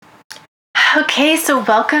Okay, so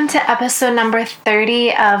welcome to episode number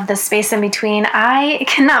 30 of The Space in Between. I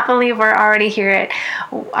cannot believe we're already here at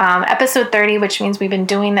episode 30, which means we've been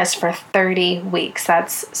doing this for 30 weeks.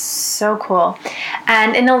 That's so cool.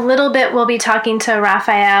 And in a little bit, we'll be talking to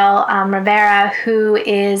Rafael Rivera, who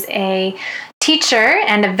is a teacher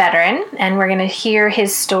and a veteran, and we're going to hear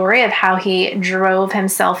his story of how he drove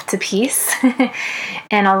himself to peace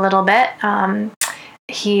in a little bit.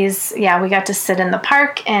 We got to sit in the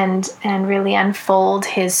park and really unfold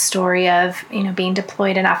his story of, being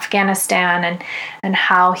deployed in Afghanistan and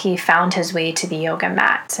how he found his way to the yoga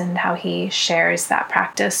mat and how he shares that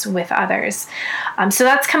practice with others. So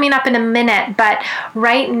that's coming up in a minute, but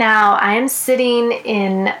right now I am sitting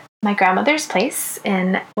in my grandmother's place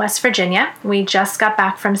in West Virginia. We just got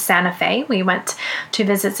back from Santa Fe. We went to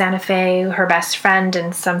visit Santa Fe, her best friend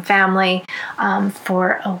and some family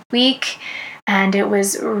for a week. And it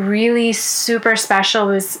was really super special.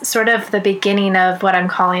 It was sort of the beginning of what I'm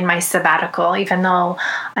calling my sabbatical, even though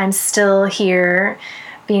I'm still here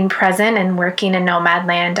being present and working in nomad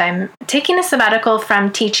land. I'm taking a sabbatical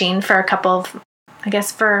from teaching for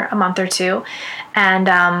for a month or two. And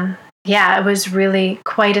it was really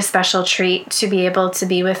quite a special treat to be able to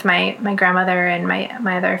be with my grandmother and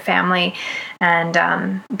my other family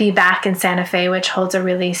and be back in Santa Fe, which holds a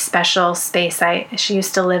really special space. She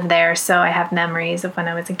used to live there, so I have memories of when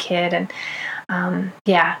I was a kid. And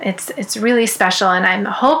it's really special. And I'm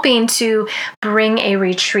hoping to bring a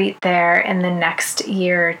retreat there in the next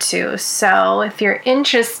year or two. So if you're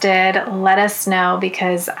interested, let us know,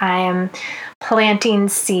 because I am planting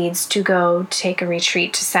seeds to go take a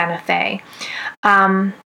retreat to Santa Fe.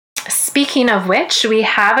 Speaking of which, we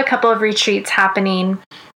have a couple of retreats happening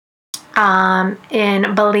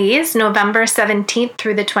in Belize, November 17th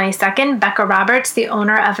through the 22nd. Becca Roberts, the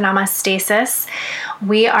owner of Namastasis,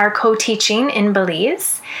 we are co-teaching in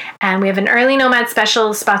Belize, and we have an early nomad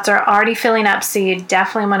special. Spots are already filling up, so you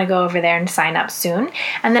definitely want to go over there and sign up soon.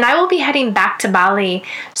 And then I will be heading back to Bali.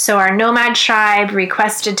 So our nomad tribe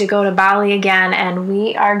requested to go to Bali again, and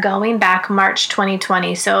we are going back March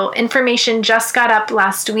 2020. So information just got up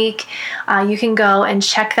last week. You can go and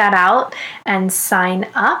check that out and sign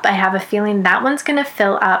up. I have a feeling that one's going to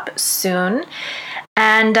fill up soon.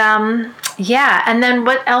 And and then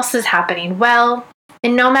what else is happening? Well,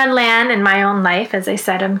 in nomad land, in my own life, as I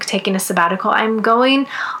said, I'm taking a sabbatical. I'm going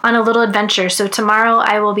on a little adventure. So tomorrow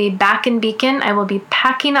I will be back in Beacon. I will be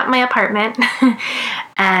packing up my apartment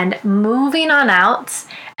and moving on out,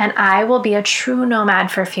 and I will be a true nomad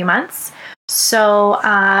for a few months. So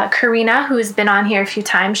Karina, who's been on here a few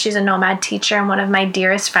times, she's a nomad teacher and one of my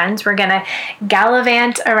dearest friends. We're going to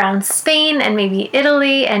gallivant around Spain and maybe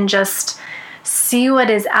Italy and just see what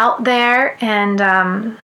is out there and,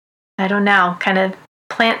 I don't know, kind of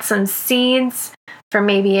plant some seeds for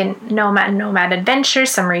maybe a nomad adventure,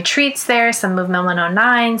 some retreats there, some Movement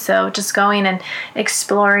 109. So just going and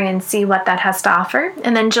exploring and see what that has to offer.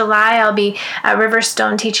 And then July, I'll be at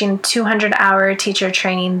Riverstone teaching 200-hour teacher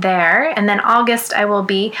training there. And then August, I will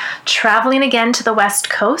be traveling again to the West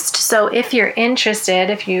Coast. So if you're interested,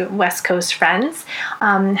 if you West Coast friends,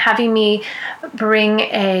 having me bring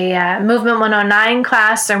a Movement 109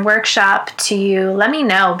 class or workshop to you, let me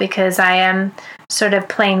know, because I am sort of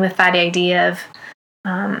playing with that idea of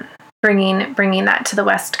bringing that to the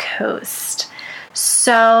West Coast.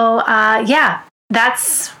 So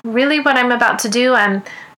that's really what I'm about to do. I'm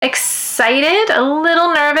excited, a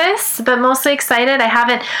little nervous, but mostly excited. I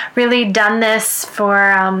haven't really done this for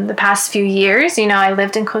the past few years. I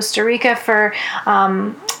lived in Costa Rica for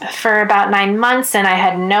about 9 months, and I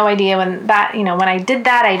had no idea when I did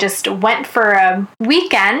that. I just went for a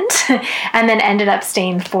weekend and then ended up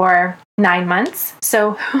staying for 9 months.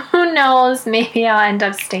 So who knows, maybe I'll end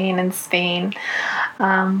up staying in Spain.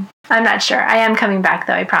 I'm not sure. I am coming back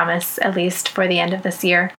though, I promise, at least for the end of this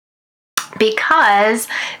year. Because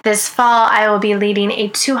this fall I will be leading a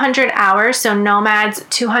 200 hours, so Nomads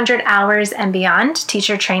 200 hours and beyond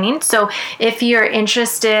teacher training. So if you're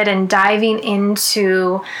interested in diving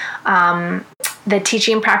into the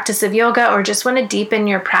teaching practice of yoga or just want to deepen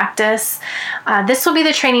your practice, this will be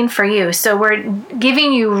the training for you. So we're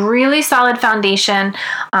giving you really solid foundation,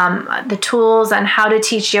 the tools on how to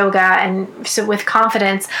teach yoga and so with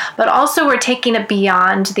confidence, but also we're taking it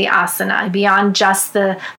beyond the asana, beyond just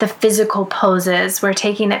the physical poses. We're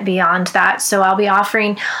taking it beyond that. So I'll be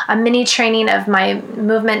offering a mini training of my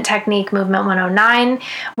movement technique, Movement 109.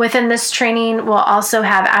 Within this training, we'll also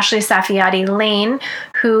have Ashley Safiati Lane,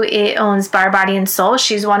 who owns Bar, Body, and Soul.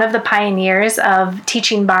 She's one of the pioneers of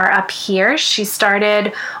teaching bar up here. She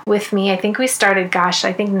started with me, I think we started,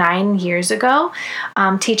 9 years ago,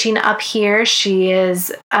 teaching up here. She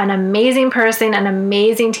is an amazing person, an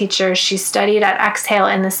amazing teacher. She studied at Exhale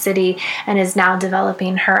in the city and is now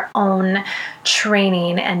developing her own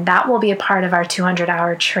training, and that will be a part of our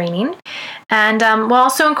 200-hour training. And we'll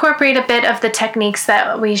also incorporate a bit of the techniques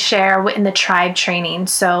that we share in the tribe training,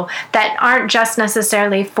 so that aren't just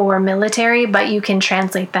necessarily for military, but you can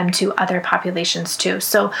translate them to other populations too.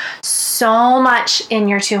 So much in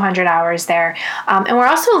your 200 hours there. And we're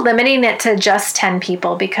also limiting it to just 10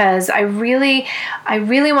 people, because I really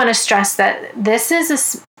want to stress that this is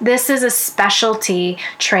a specialty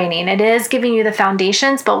training. It is giving you the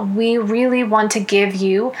foundations, but we really want to give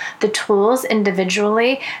you the tools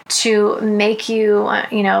individually to make you,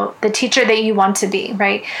 the teacher that you want to be,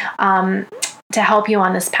 right? To help you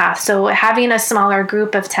on this path. So having a smaller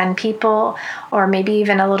group of 10 people, or maybe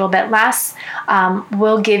even a little bit less,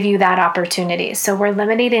 will give you that opportunity. So we're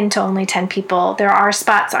limited to only 10 people. There are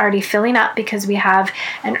spots already filling up because we have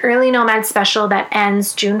an early nomad special that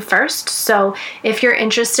ends June 1st. So if you're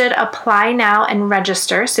interested, apply now and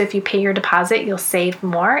register. So if you pay your deposit, you'll save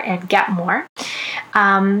more and get more.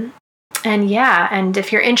 And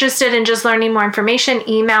if you're interested in just learning more information,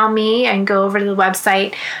 email me and go over to the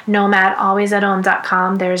website,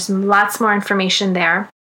 nomadalwaysathome.com. There's lots more information there.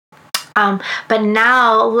 But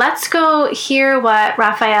now let's go hear what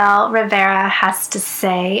Rafael Rivera has to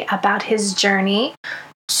say about his journey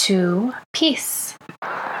to peace.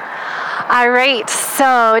 All right,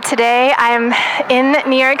 so today I'm in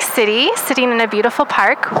New York City, sitting in a beautiful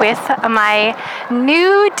park with my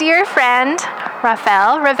new dear friend,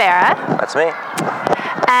 Rafael Rivera. That's me.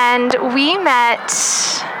 And we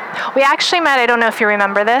actually met, I don't know if you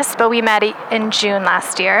remember this, but we met in June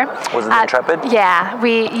last year. Was it the Intrepid? Yeah,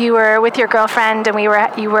 you were with your girlfriend and you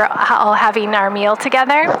were all having our meal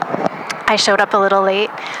together. I showed up a little late,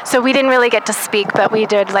 so we didn't really get to speak, but we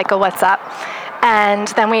did like a what's up. And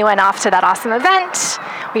then we went off to that awesome event.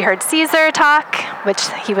 We heard Caesar talk, which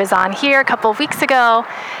he was on here a couple of weeks ago.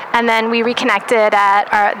 And then we reconnected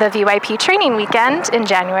at the VYP training weekend in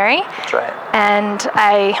January. That's right. And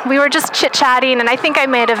we were just chit-chatting, and I think I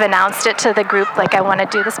might have announced it to the group, like, I want to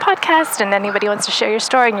do this podcast, and anybody wants to share your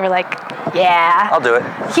story? And you were like, yeah. I'll do it.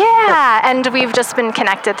 Yeah, and we've just been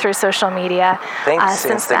connected through social media. Thanks,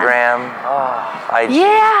 since Instagram. Then.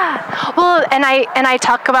 Yeah. Well, and I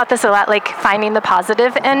talk about this a lot, like finding the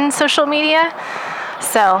positive in social media.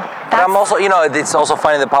 So but I'm also, it's also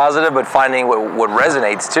finding the positive, but finding what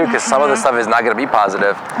resonates too, because some of the stuff is not going to be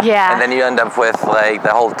positive. Yeah. And then you end up with like the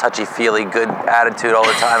whole touchy-feely good attitude all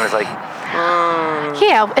the time. It's like,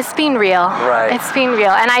 Yeah, it's being real. Right. It's being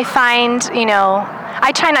real. And I find,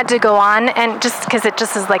 I try not to go on, and just because it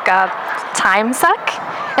just is like a time suck.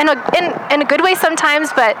 In a good way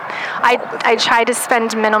sometimes, but I try to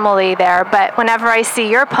spend minimally there. But whenever I see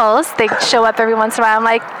your posts, they show up every once in a while. I'm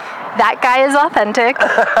like, that guy is authentic,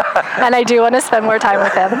 and I do want to spend more time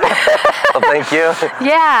with him. Well, thank you.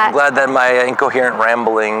 Yeah. I'm glad that my incoherent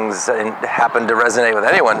ramblings happen to resonate with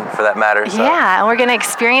anyone, for that matter. So. Yeah, and we're going to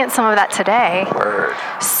experience some of that today. Word.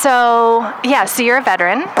 So you're a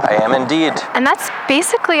veteran. I am indeed. And that's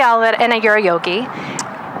basically all that, and you're a yogi.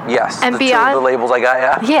 Yes, and the beyond, two of the labels I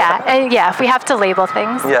got, if we have to label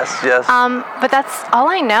things. Yes. But that's all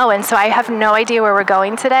I know, and so I have no idea where we're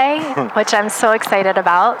going today, which I'm so excited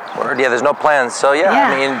about. Word, yeah, there's no plans, so I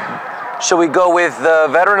mean, should we go with the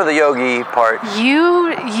veteran or the yogi part?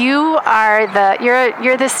 You are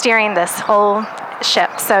you're the steering this whole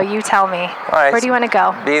ship, so you tell me. All right. Where do you want to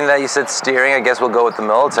go? Being that you said steering, I guess we'll go with the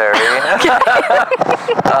military.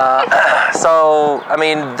 So, I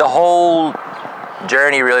mean, the whole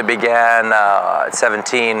journey really began at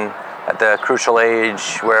 17, at the crucial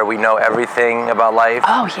age where we know everything about life.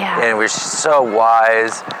 Oh, yeah. And we're so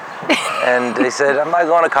wise. And they said, I'm not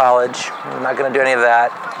going to college. I'm not going to do any of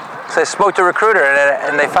that. So I spoke to a recruiter,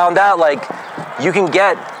 and they found out, like, you can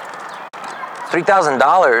get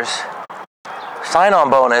 $3,000 sign-on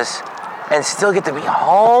bonus and still get to be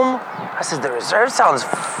home. I said, the reserve sounds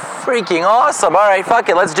freaking awesome. All right, fuck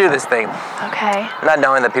it, let's do this thing. Okay. Not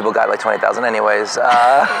knowing that people got like 20,000 anyways.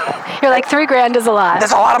 You're like, $3,000 is a lot.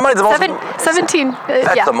 That's a lot of money. It's 17.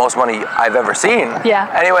 That's the most money I've ever seen. Yeah.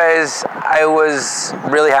 Anyways, I was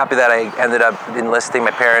really happy that I ended up enlisting.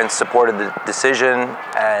 My parents supported the decision,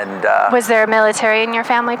 and was there a military in your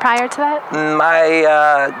family prior to that?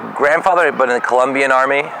 My grandfather had been in the Colombian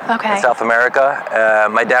Army in South America.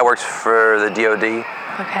 My dad works for the DOD.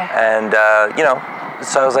 Okay. And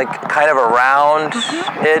so I was like kind of around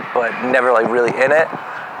it, but never like really in it.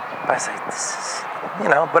 But I was like,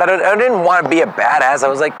 but I didn't want to be a badass. I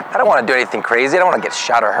was like, I don't want to do anything crazy. I don't want to get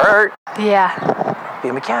shot or hurt. Yeah. Be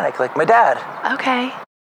a mechanic like my dad. Okay.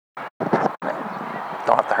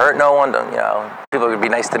 Don't have to hurt no one. People would be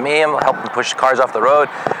nice to me. I'm helping push cars off the road.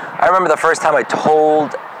 I remember the first time I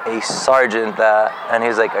told a sergeant that, and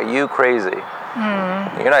he's like, "Are you crazy?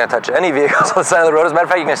 You're not gonna touch any vehicles on the side of the road. As a matter of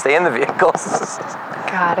fact, you're gonna stay in the vehicles."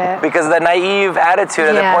 Got it. Because the naive attitude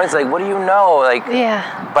at that point is like, "What do you know?" Like,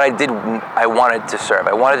 But I wanted to serve.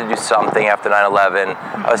 I wanted to do something after 9/11.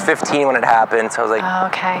 I was 15 when it happened, so I was like,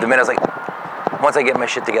 the minute I was like, once I get my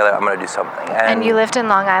shit together, I'm gonna do something. And you lived in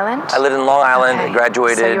Long Island? I lived in Long Island. I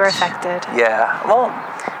graduated. So you were affected. Yeah. Well,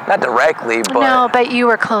 not directly, but no, but you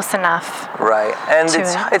were close enough. Right, and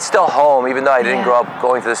it's still home, even though I didn't grow up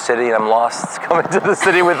going to the city, and I'm lost coming to the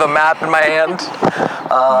city with a map in my hand.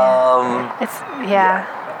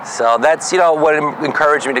 So that's what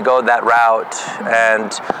encouraged me to go that route,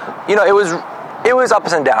 and it was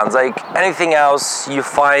ups and downs. Like anything else, you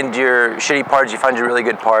find your shitty parts, you find your really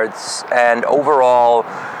good parts, and overall,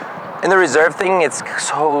 in the reserve thing, it's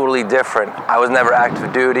totally different. I was never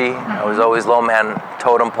active duty. I was always low man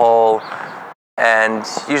totem pole, and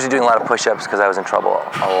usually doing a lot of push-ups because I was in trouble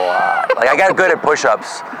a lot. Like I got good at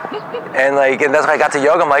push-ups, and that's when I got to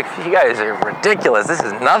yoga. I'm like, you guys are ridiculous. This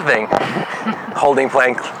is nothing. Holding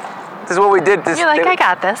plank. This is what we did. You're like, I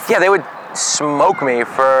got this. Yeah, they would smoke me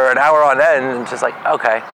for an hour on end, and just like,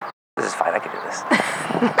 okay, this is fine. I can do this.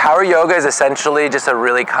 Power yoga is essentially just a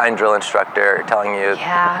really kind drill instructor telling you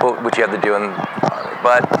what you have to do in the army.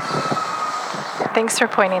 But thanks for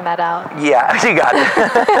pointing that out. Yeah, you got it.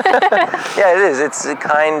 Yeah, it is. It's a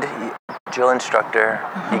kind drill instructor.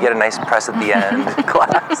 You get a nice press at the end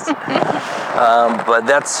class. But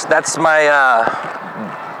that's my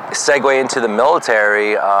segue into the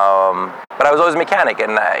military. But I was always a mechanic,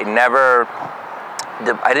 and I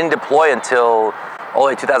didn't deploy until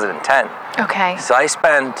only 2010. Okay. So I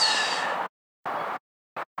spent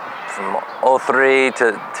from 03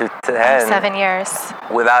 to 10. 7 years.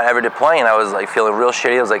 Without ever deploying. I was like feeling real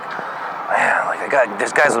shitty. I was like, man,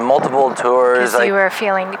 there's guys with multiple tours. Because you were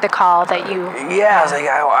feeling the call that you... Yeah, I was like,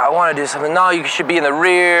 I want to do something. No, you should be in the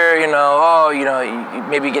rear, you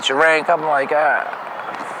maybe get your rank. I'm like,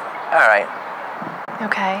 all right.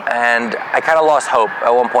 Okay. And I kind of lost hope at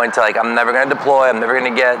one point to I'm never going to deploy. I'm never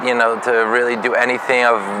going to get, to really do anything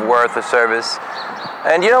of worth or service.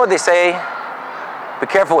 And you know what they say? Be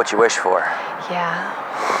careful what you wish for. Yeah.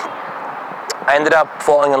 I ended up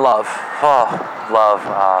falling in love. Oh, love.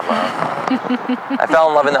 I fell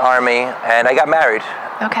in love in the Army, and I got married.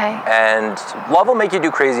 Okay. And love will make you do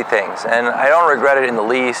crazy things. And I don't regret it in the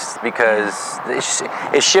least because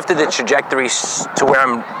it shifted the trajectory to where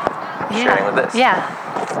I'm sharing with this. Yeah.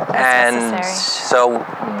 And necessary. So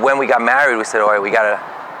when we got married, we said, all right, we gotta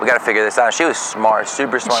figure this out. She was smart,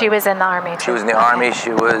 super smart. She was in the Army too. She was in the Army.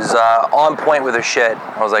 She was on point with her shit.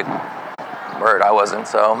 I was like, word, I wasn't,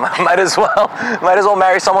 so might as well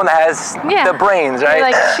marry someone that has the brains, right?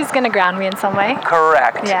 You're like, she's gonna ground me in some way.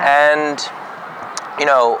 Correct. Yeah. And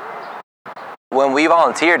when I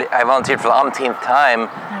volunteered for the umpteenth time.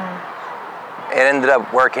 It ended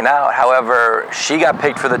up working out. However, she got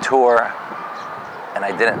picked for the tour, and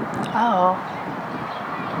I didn't. Oh.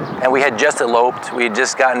 And we had just eloped. We had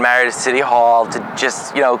just gotten married at City Hall to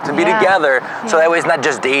just, to be together. So that way it's not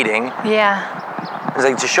just dating. Yeah. It's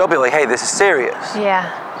like to show people, hey, this is serious. Yeah.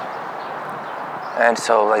 And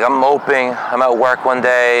so, I'm moping. I'm at work one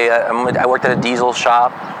day. I worked at a diesel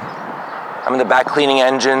shop. I'm in the back cleaning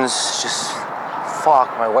engines. Just,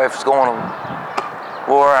 my wife's going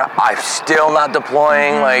or I'm still not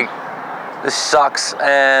deploying. This sucks,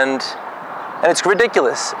 and it's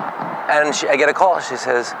ridiculous. And I get a call. She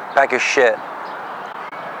says, "Pack your shit.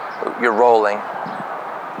 You're rolling."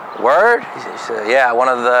 Word? She said, "Yeah, one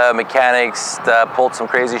of the mechanics pulled some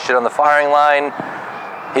crazy shit on the firing line.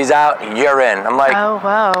 He's out. You're in." I'm like, "Oh,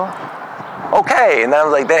 whoa." Okay. And then I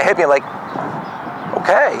was like, they hit me. I'm like,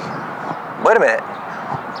 okay. Wait a minute.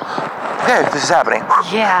 Okay, this is happening.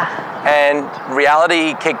 Yeah. And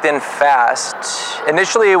reality kicked in fast.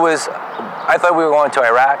 Initially, I thought we were going to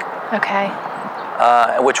Iraq. Okay.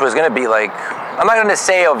 Which was going to be I'm not going to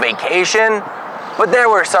say a vacation, but there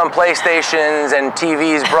were some PlayStations and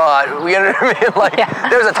TVs brought. You know what I mean?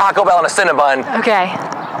 There was a Taco Bell and a Cinnabon. Okay.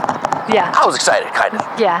 Yeah. I was excited, kind of.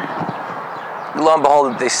 Yeah. Lo and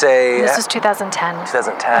behold, they say... This was 2010.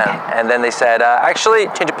 2010. Okay. And then they said, actually,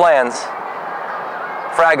 change of plans.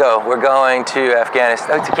 Frago, we're going to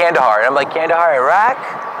Afghanistan, to Kandahar. And I'm like, Kandahar, Iraq?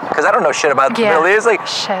 Because I don't know shit about the Middle East.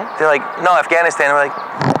 Shit. They're like, no, Afghanistan. I'm like,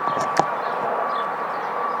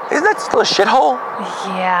 isn't that still a shithole?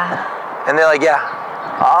 Yeah. And they're like, yeah.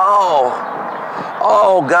 Oh.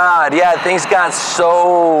 Oh God, yeah, things got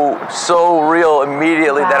so real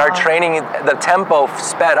immediately that our training, the tempo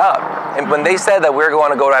sped up. And when they said that we were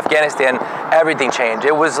going to go to Afghanistan, everything changed.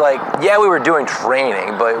 It was like, yeah, we were doing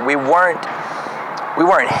training, but we weren't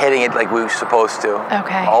hitting it like we were supposed to.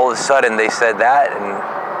 Okay. All of a sudden they said that,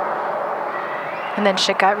 and then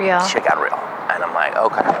shit got real. Shit got real. And I'm like,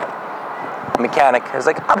 okay. Mechanic, I was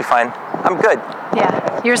like, I'll be fine. I'm good.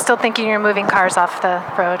 Yeah. You're still thinking you're moving cars off the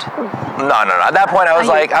road? No. At that point, I was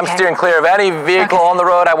like, I'm steering clear of any vehicle on the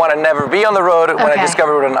road. I want to never be on the road. When I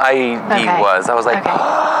discovered what an IED was, I was like, I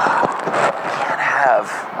can't have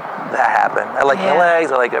that happen. I like my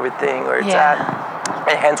legs. I like everything where it's at.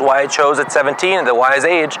 And hence why I chose at 17, at the wise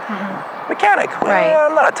age, mechanic. Right.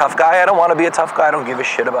 I'm not a tough guy. I don't want to be a tough guy. I don't give a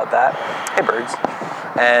shit about that. Hey, birds.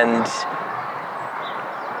 And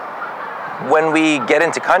when we get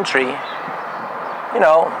into country, you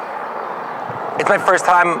know, it's my first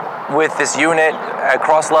time with this unit. I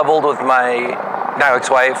cross-leveled with my now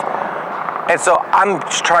ex-wife. And so I'm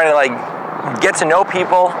just trying to, like, get to know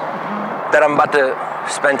people that I'm about to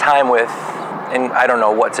spend time with in I don't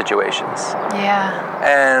know what situations. Yeah.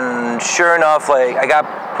 And sure enough, like, I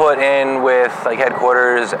got put in with, like,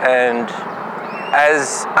 headquarters, and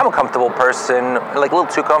as I'm a comfortable person, like, a little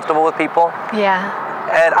too comfortable with people. Yeah.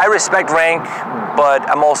 And I respect rank, but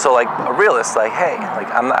I'm also like a realist. Like, hey,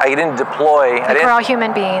 like I didn't deploy. Like we're all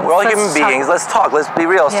human beings. We're all human beings. Let's talk. Let's be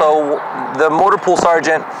real. Yeah. So the motor pool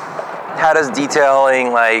sergeant had us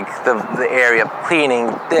detailing like the area, cleaning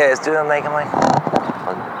this, doing. I'm like,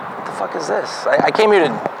 what the fuck is this? I came here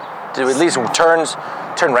to at least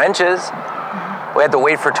turn wrenches. Mm-hmm. We had to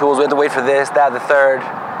wait for tools. We had to wait for this, that, the third.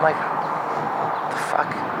 I'm like, what the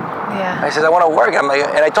fuck? Yeah. I said, I want to work. I'm like,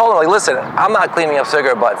 and I told him, like, listen, I'm not cleaning up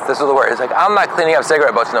cigarette butts. This was the word. It's like, I'm not cleaning up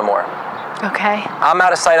cigarette butts no more. Okay. I'm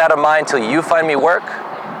out of sight, out of mind till you find me work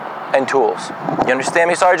and tools. You understand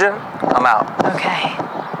me, Sergeant? I'm out. Okay.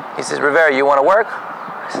 He says, Rivera, you want to work?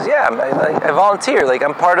 I says, yeah, I volunteer. Like,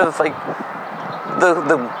 I'm part of, like,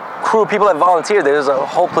 the crew of people that volunteer. There's a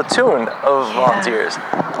whole platoon of volunteers.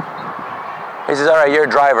 He says, all right, you're a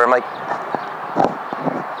driver. I'm like,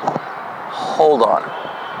 hold on.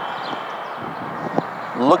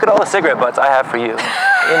 Look at all the cigarette butts I have for you in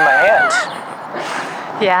my hand.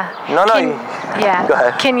 Yeah. No. Yeah. Go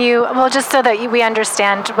ahead. Can you, well, just so that we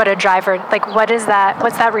understand what a driver, like, what is that?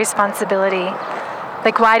 What's that responsibility?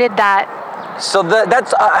 Like, why did that? So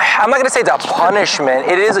that's, I'm not going to say it's a punishment.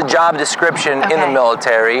 It is a job description in the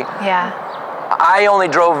military. Yeah. I only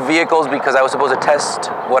drove vehicles because I was supposed to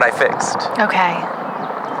test what I fixed. Okay.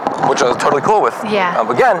 Which I was totally cool with. Yeah.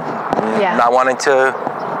 Again, not wanting to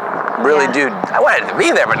really, dude, I wanted to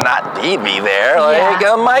be there, but not be there. Like,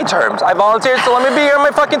 on my terms. I volunteered, so let me be here on my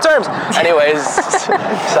fucking terms. Anyways,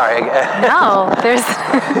 sorry. No, there's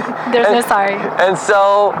no sorry. And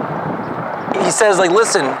so he says, like,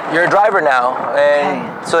 listen, you're a driver now.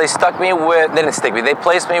 And so they they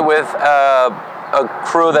placed me with a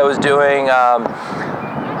crew that was doing, I'm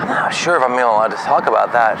not sure if I'm even allowed to talk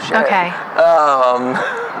about that shit. Okay.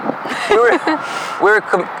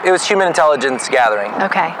 It was human intelligence gathering.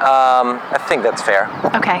 Okay. I think that's fair.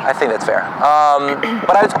 Okay. I think that's fair.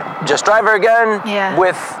 But I was just driver again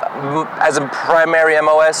with, as a primary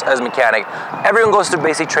MOS, as mechanic. Everyone goes through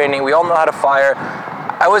basic training. We all know how to fire.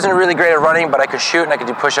 I wasn't really great at running, but I could shoot and I could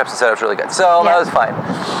do push-ups and setups really good. So that was fine.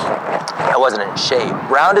 I wasn't in shape.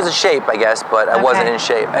 Round is a shape, I guess, but I wasn't in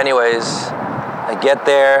shape. Anyways, I get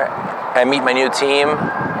there, I meet my new team,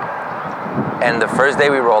 and the first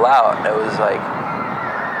day we roll out, it was like,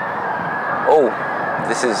 oh,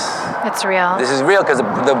 it's real. This is real, because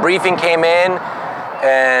the briefing came in,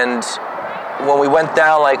 and when we went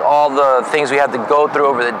down, like, all the things we had to go through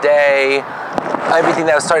over the day, everything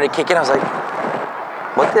that was starting to kick in, I was like,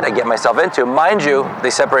 what did I get myself into? Mind you, they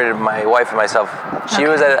separated my wife and myself. She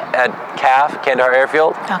was at CAF, Kandahar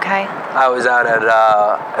Airfield. Okay. I was out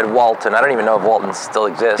at Walton. I don't even know if Walton still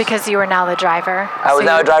exists. Because you were now the driver. I was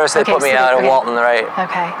now a driver, so they put me out at Walton, right?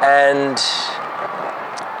 Okay. And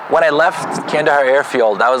when I left Kandahar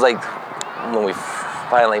Airfield, that was like when we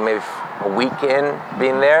finally, maybe a week in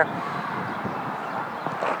being there.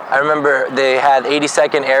 I remember they had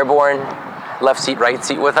 82nd Airborne left seat, right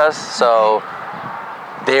seat with us. So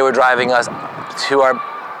they were driving us to our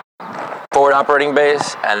forward operating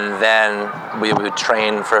base, and then we would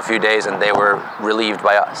train for a few days, and they were relieved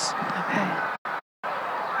by us. Okay.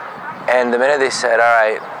 And the minute they said, all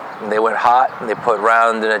right, and they went hot, and they put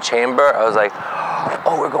round in a chamber, I was like,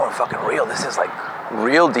 oh, we're going fucking real. This is like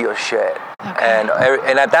real deal shit. Okay.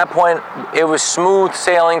 And at that point, it was smooth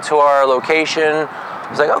sailing to our location. I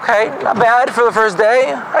was like, okay, not bad for the first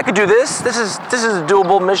day. I could do this. This is a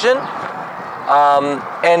doable mission.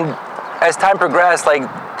 And as time progressed, like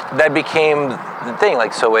that became the thing.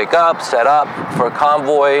 Like, so wake up, set up for a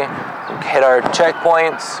convoy, hit our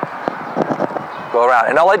checkpoints, go around.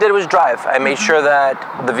 And all I did was drive. I made sure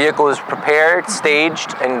that the vehicle was prepared,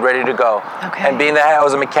 staged, and ready to go. Okay. And being that I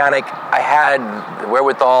was a mechanic, I had the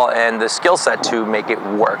wherewithal and the skill set to make it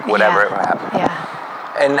work, whatever happened. Yeah.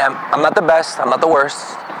 And I'm not the best, I'm not the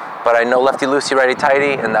worst, but I know lefty loosey, righty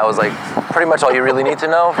tighty, and that was like pretty much all you really need to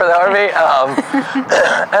know for the Army.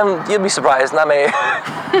 And you'd be surprised, not me.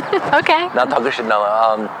 Okay. Not talking shit, no.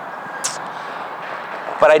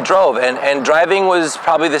 But I drove, and driving was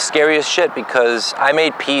probably the scariest shit because I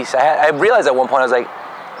made peace. I realized at one point, I was like,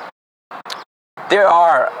 there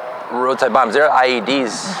are roadside bombs, there are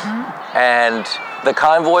IEDs, and the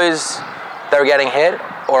convoys that were getting hit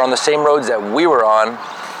or on the same roads that we were on,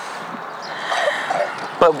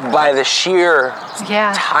 but by the sheer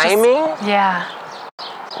timing,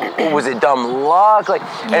 was it dumb luck? Like,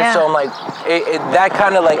 and so I'm like, that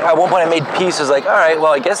kind of like, at one point I made peace. I was like, all right,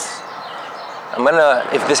 well, I guess I'm gonna,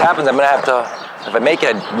 if this happens, I'm gonna have to, if I make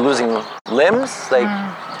it, losing limbs, like,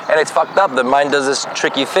 and it's fucked up. The mind does this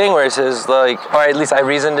tricky thing where it says like, all right, at least I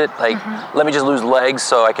reasoned it, like, let me just lose legs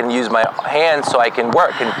so I can use my hands so I can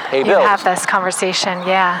work and pay bills. You have this conversation,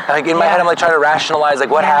 Like in my head, I'm like trying to rationalize like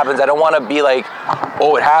what happens. I don't want to be like,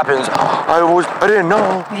 oh, it happens. I didn't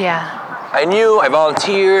know. Yeah. I knew, I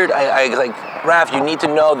volunteered, I like, Raf, you need to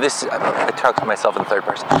know this. I talk to myself in third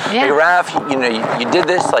person. Yeah. Like, Raf, you know, you did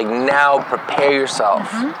this, like, now prepare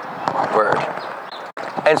yourself. Word.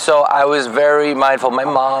 And so I was very mindful. My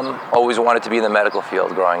mom always wanted to be in the medical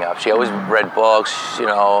field growing up. She always read books, you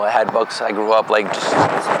know, had books. I grew up, like, just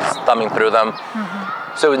thumbing through them.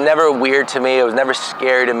 So it was never weird to me. It was never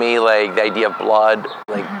scary to me, like, the idea of blood,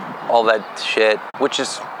 like, all that shit, which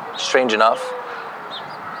is strange enough.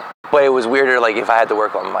 But it was weirder, like, if I had to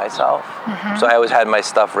work on myself. So I always had my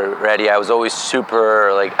stuff ready. I was always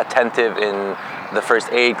super, like, attentive in the first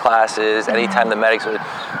aid classes. Anytime the medics were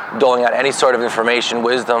doling out any sort of information,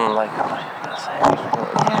 wisdom, I'm like, oh my goodness.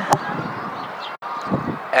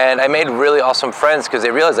 And I made really awesome friends because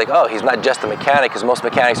they realized, like, oh, he's not just a mechanic, because most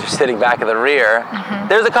mechanics are sitting back in the rear.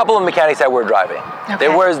 There's a couple of mechanics that were driving.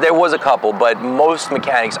 There was a couple, but most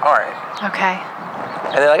mechanics aren't. Okay.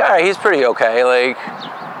 And they're like, all right, he's pretty okay, like.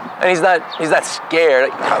 And he's not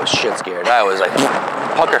scared. I was shit scared. I was like,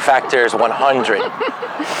 pucker factor is 100.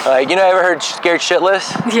 Like, you know, ever heard scared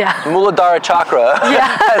shitless? Yeah. Muladhara chakra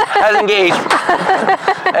has engaged.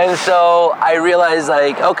 And so I realized,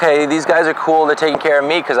 like, okay, these guys are cool. They're taking care of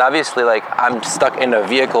me because obviously, like, I'm stuck in a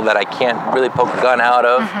vehicle that I can't really poke a gun out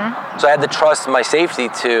of. So I had to trust my safety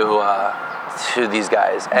to these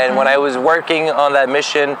guys. And when I was working on that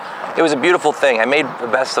mission, it was a beautiful thing. I made the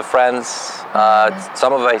best of friends.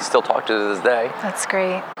 Some of I still talk to this day. That's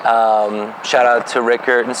great. Shout out to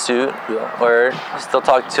Rickert and Suit. Or still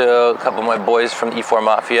talk to a couple of my boys from E4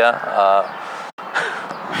 Mafia.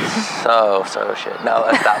 So shit. No,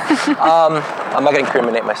 that's not. I'm not going to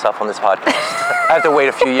incriminate myself on this podcast. I have to wait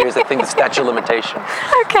a few years. I think the statute of limitation.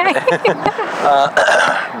 Okay.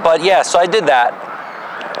 But yeah, so I did that.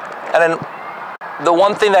 And then the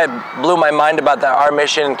one thing that blew my mind about our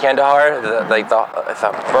mission in Kandahar, the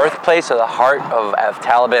birthplace or the heart of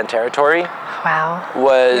Taliban territory,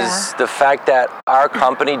 was the fact that our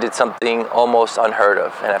company did something almost unheard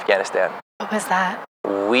of in Afghanistan. What was that?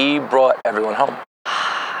 We brought everyone home.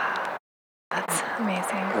 That's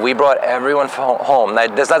amazing. We brought everyone home.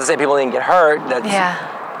 That's not to say people didn't get hurt.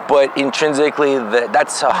 But intrinsically,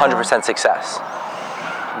 that's 100% success.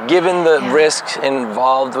 Given the risks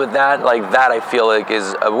involved with that, like that I feel like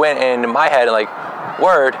is a win. And in my head, like,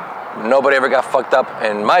 word, nobody ever got fucked up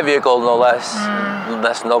in my vehicle, no less.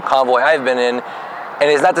 No convoy I've been in. And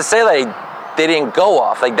it's not to say like they didn't go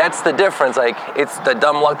off. Like, that's the difference. Like, it's the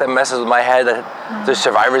dumb luck that messes with my head, the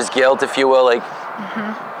survivor's guilt, if you will. Like,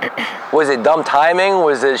 was it dumb timing?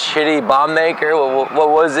 Was it shitty bomb maker? What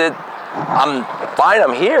was it? I'm fine,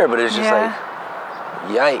 I'm here, but it's just like,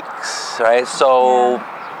 yikes, right? So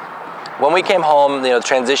when we came home, you know, the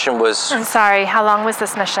transition was... I'm sorry, how long was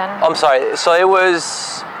this mission? I'm sorry. So it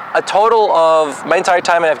was a total of... My entire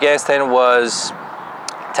time in Afghanistan was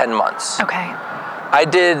 10 months. Okay. I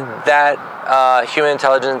did that human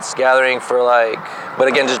intelligence gathering for like... But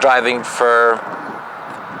again, just driving for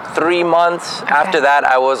 3 months. Okay. After that,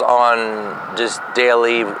 I was on just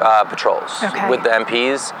daily patrols with the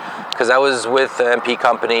MPs. Because I was with the MP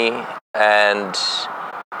company and...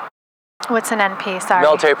 What's an NP? Sorry.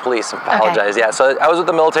 Military police. Apologize. Yeah. So I was with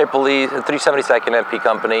the military police, 372nd MP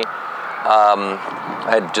company. I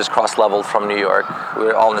had just cross-leveled from New York. We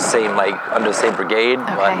were all in the same, like, under the same brigade.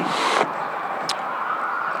 Okay.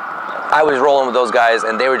 I was rolling with those guys,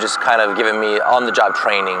 and they were just kind of giving me on-the-job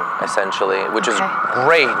training, essentially, which was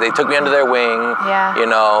great. They took me under their wing. Yeah. You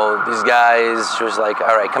know, these guys was like,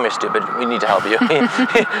 all right, come here, stupid. We need to help you.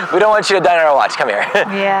 We don't want you to die on our watch. Come here.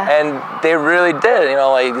 Yeah. And they really did. You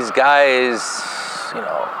know, like these guys, you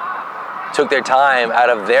know, took their time out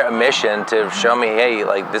of their mission to show me, hey,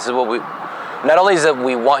 like this is what we. Not only is that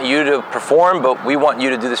we want you to perform, but we want you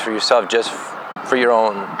to do this for yourself, just for your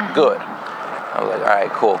own good. I was like, all right,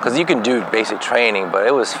 cool. Because you can do basic training, but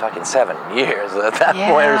it was fucking 7 years at that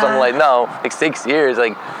point or something like, no, like 6 years.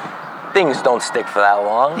 Like, things don't stick for that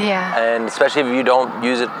long. Yeah. And especially if you don't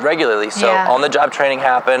use it regularly. So on-the-job training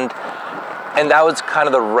happened. And that was kind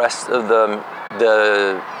of the rest of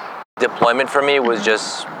the deployment for me was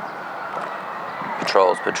just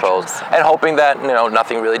patrols. And hoping that, you know,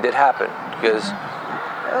 nothing really did happen. Because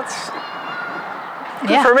that's...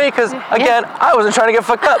 Good for me, because again, I wasn't trying to get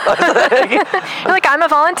fucked up. You're like, I'm a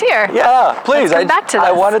volunteer. Yeah, please. Let's come back to this.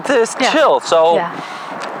 I wanted to chill. So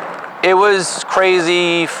it was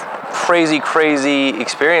crazy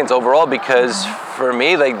experience overall because for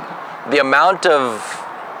me, like the amount of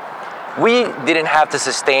we didn't have to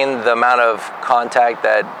sustain the amount of contact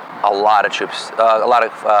that a lot of troops, a lot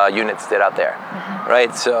of units did out there,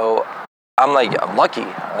 right? So. I'm lucky.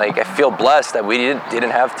 Like I feel blessed that we didn't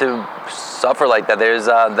have to suffer like that. There's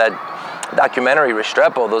that documentary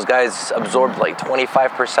Restrepo. Those guys absorbed like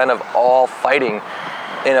 25% of all fighting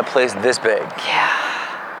in a place this big. Yeah.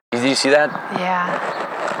 Did you see that? Yeah.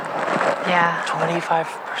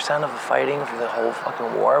 25% of the fighting for the whole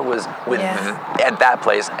fucking war was at that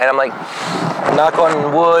place. And I'm like, knock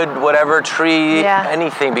on wood, whatever, tree,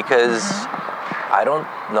 anything, because I don't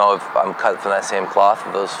know if I'm cut from that same cloth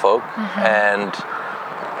with those folk. And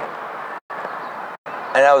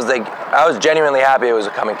I was genuinely happy it was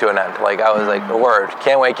coming to an end. Like, I was like, the word,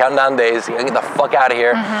 can't wait, counting down days, get the fuck out of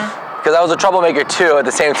here. Because I was a troublemaker too at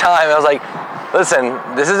the same time. I was like, listen,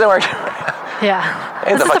 this isn't working. Yeah.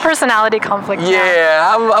 This is a personality conflict.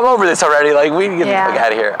 Yeah, I'm over this already. Like, we can get the fuck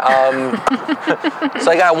out of here.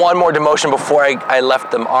 So I got one more demotion before I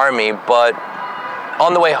left the army, but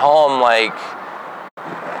on the way home, like,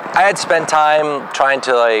 I had spent time trying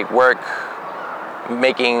to like work,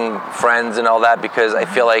 making friends and all that, because I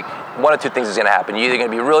feel like one of two things is going to happen. You're either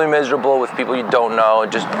going to be really miserable with people you don't know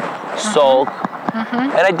and just sulk,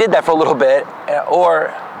 and I did that for a little bit,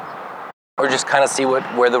 or just kind of see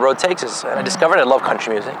where the road takes us. And I discovered I love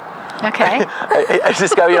country music. Okay. I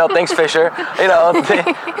discovered, thanks Fisher.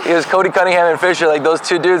 It was Cody Cunningham and Fisher, like those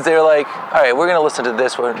two dudes. They were like, all right, we're gonna listen to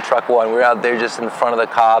this one, truck one. We're out there just in front of the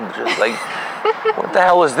Cobb, just like, what the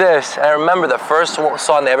hell is this? And I remember the first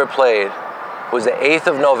song they ever played was the 8th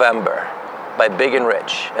of November by Big and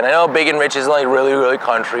Rich. And I know Big and Rich is like really, really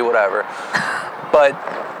country, whatever. But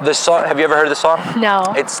the song, have you ever heard the song?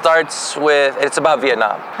 No. It starts with, it's about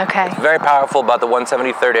Vietnam. Okay. It's very powerful, about the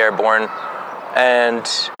 173rd Airborne. And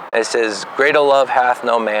it says, greater love hath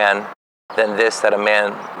no man than this, that a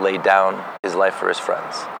man laid down his life for his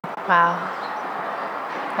friends. Wow.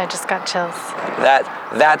 I just got chills.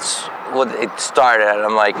 That's what it started at.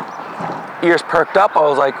 I'm like, ears perked up. I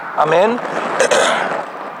was like, I'm in.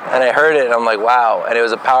 And I heard it, and I'm like, wow. And it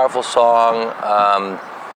was a powerful song.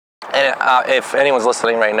 And if anyone's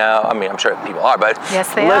listening right now, I mean, I'm sure people are, but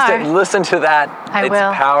yes, they are. Listen to that. I will. It's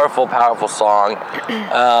a powerful, powerful song.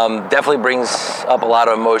 Definitely brings up a lot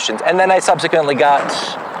of emotions. And then I subsequently got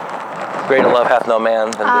greater love hath no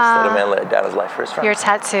man than this, that a man laid down his life for his friends. Your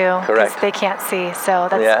tattoo. Correct. They can't see, so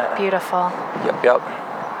that's beautiful. Yep.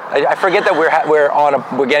 I forget that we're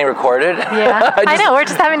getting recorded. Yeah, I know. We're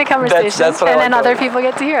just having a conversation, that's what and then other people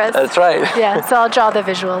get to hear us. That's right. Yeah, so I'll draw the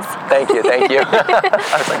visuals. Thank you.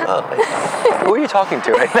 I was like, oh, who are you talking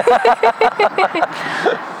to right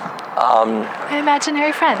now?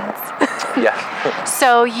 Imaginary friends. Yeah.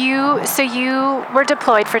 So you were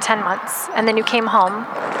deployed for 10 months, and then you came home,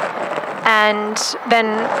 and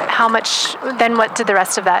then what did the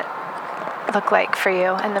rest of that look like for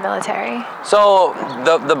you in the military? So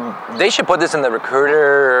they should put this in the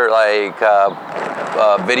recruiter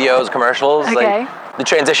videos, commercials, like the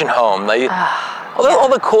transition home, like all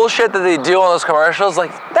the cool shit that they do on those commercials.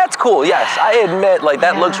 Like, that's cool. Yes, I admit, like,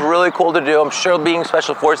 that looks really cool to do. I'm sure being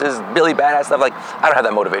special forces, really badass stuff. Like, I don't have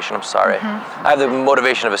that motivation. I'm sorry. I have the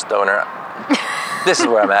motivation of a stoner. This is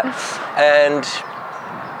where I'm at.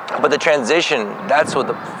 But the transition, that's what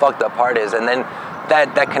the fucked up part is. And then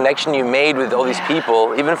that connection you made with all these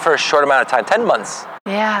people, even for a short amount of time, 10 months,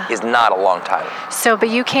 is not a long time. So, but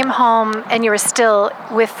you came home and you were still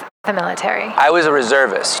with the military? I was a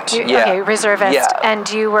reservist. Okay, reservist. Yeah. And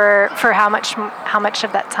you were for how much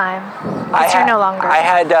of that time? You're no longer. I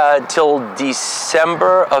had till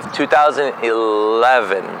December of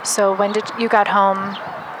 2011. So when did you got home?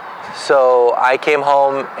 So I came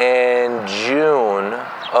home in June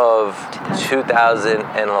of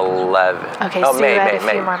 2011. Okay, oh, so May, you had May, a few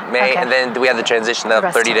May, more. May, Okay. and then we had the transition of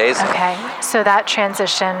 30 days. Okay, so that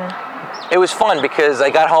transition. It was fun because I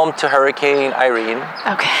got home to Hurricane Irene.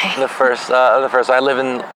 Okay. The first. I live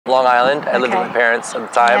in Long Island. I lived with my parents at the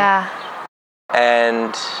time. Yeah.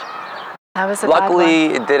 And that was a luckily,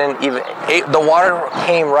 bad one. it didn't even. The water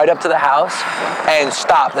came right up to the house and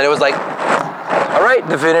stopped, and it was like, all right,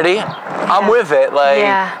 divinity, I'm with it. Like,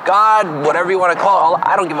 God, whatever you want to call it,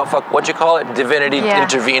 I don't give a fuck what you call it. Divinity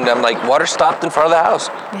intervened. I'm like, water stopped in front of the house.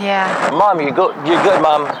 Yeah. Mom, you're good,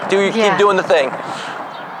 Mom. Keep doing the thing.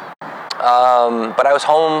 But I was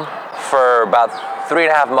home for about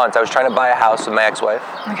 3.5 months. I was trying to buy a house with my ex-wife.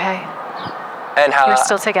 Okay. And You're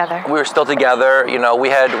still together. We were still together. You know, we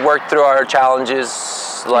had worked through our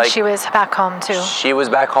challenges. Like, and she was back home too. She was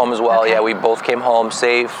back home as well. Okay. Yeah, we both came home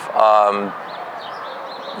safe.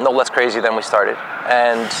 No less crazy than we started.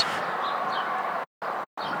 And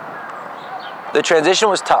the transition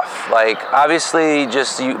was tough. Like, obviously,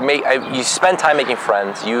 just you spend time making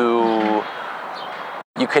friends. You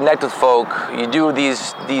connect with folk. You do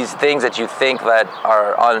these things that you think that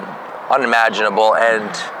are unimaginable, and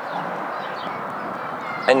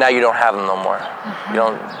now you don't have them no more.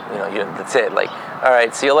 Mm-hmm. That's it. Like, all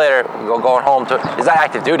right, see you later. We're going home it's not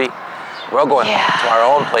active duty. We're all going to our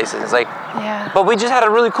own places. It's like, but we just had a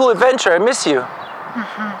really cool adventure. I miss you.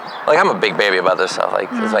 Mm-hmm. Like, I'm a big baby about this stuff. Like,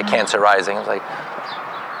 it's like cancer rising. I'm like,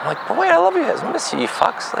 but wait, I love you guys. I miss you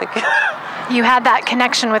fucks. Like, you had that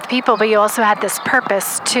connection with people, but you also had this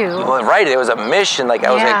purpose too. Well, right. It was a mission. Like,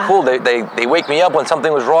 I was like, cool. They wake me up when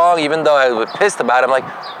something was wrong, even though I was pissed about it. I'm like,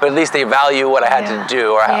 but at least they value what I had to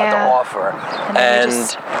do or I had to offer.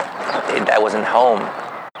 And I wasn't home.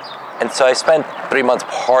 And so I spent 3 months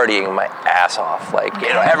partying my ass off. Like,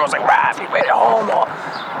 everyone's like, Raph, you made it home.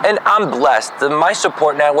 And I'm blessed. My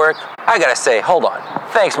support network, I gotta say, hold on.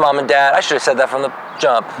 Thanks, Mom and Dad. I should have said that from the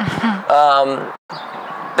jump.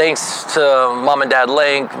 Thanks to Mom and Dad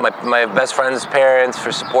Link, my best friend's parents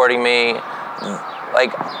for supporting me.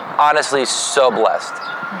 Like, honestly, so blessed.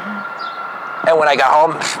 Mm-hmm. And when I got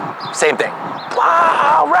home, same thing.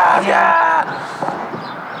 Wow, Raph,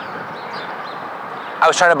 I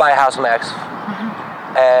was trying to buy a house with my ex,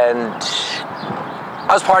 and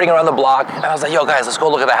I was partying around the block, and I was like, yo, guys, let's go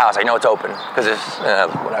look at the house. I know it's open, because it's,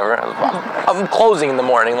 whatever. I'm closing in the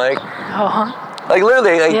morning, like, like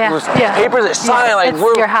literally, like, it was papers that sign, like, it's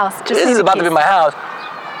your house. This is about to be my house.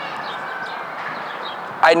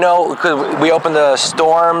 I know, because we opened the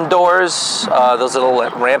storm doors, those little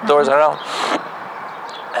ramp doors, I don't know.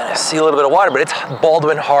 And I see a little bit of water, but it's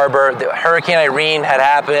Baldwin Harbor. The Hurricane Irene had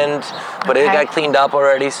happened, but it got cleaned up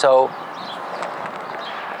already, so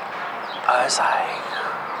I was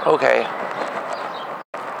like, okay,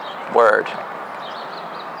 word.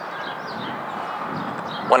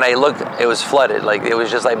 When I looked, it was flooded. Like, it was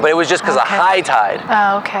just like, but it was just because of high tide.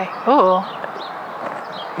 Oh, okay. Ooh.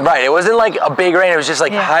 Right, it wasn't like a big rain. It was just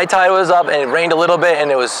like high tide was up and it rained a little bit and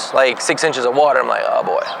it was like 6 inches of water. I'm like, oh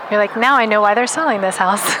boy. You're like, now I know why they're selling this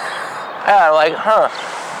house. Yeah, I'm like,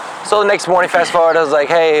 So the next morning, fast forward, I was like,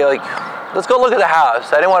 hey, like, let's go look at the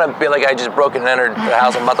house. I didn't want to be like I just broke and entered the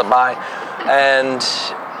house I'm about to buy. And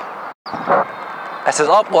I said,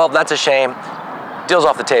 oh, well, that's a shame. Deal's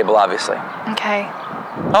off the table, obviously. Okay.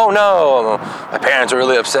 Oh no, my parents were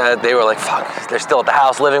really upset. They were like, fuck, they're still at the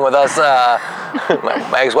house living with us.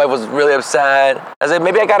 My ex-wife was really upset. I said,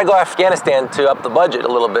 maybe I gotta go to Afghanistan to up the budget a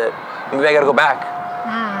little bit. Maybe I gotta go back.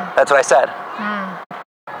 That's what I said.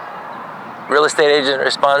 Real estate agent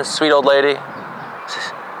responds, sweet old lady.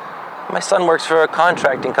 Says, my son works for a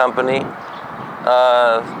contracting company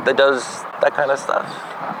that does that kind of stuff.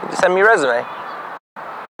 Send me a resume.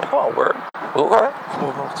 Oh, word. Okay.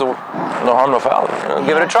 So, no harm, no foul.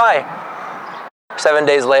 Give it a try. 7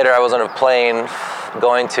 days later, I was on a plane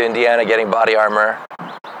going to Indiana, getting body armor,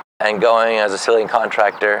 and going as a civilian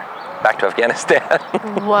contractor back to Afghanistan.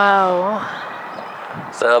 Whoa.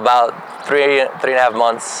 So about 3.5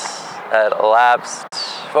 months had elapsed,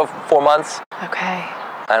 4 months. Okay.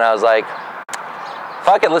 And I was like,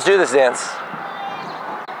 fuck it, let's do this dance.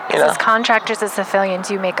 As contractors, as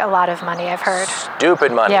civilians, you make a lot of money, I've heard.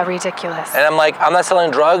 Stupid money. Yeah, ridiculous. And I'm like, I'm not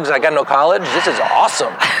selling drugs. I got no college. This is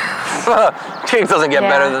awesome. It doesn't get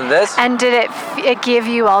better than this. And did it give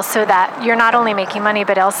you also that, you're not only making money,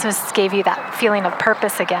 but gave you that feeling of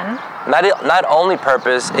purpose again? Not only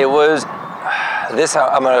purpose, it was, this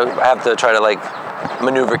I'm gonna have to try to like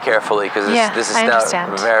maneuver carefully because this is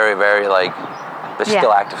still very, very like there's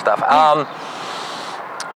still active stuff.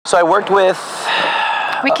 So I worked with.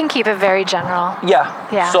 We can keep it very general.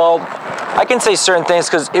 Yeah. So I can say certain things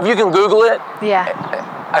because if you can Google it,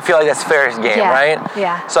 I feel like that's fair game, right?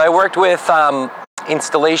 Yeah. So I worked with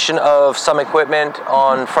installation of some equipment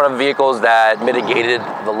on front of vehicles that mitigated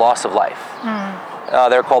the loss of life.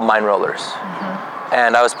 They're called mine rollers.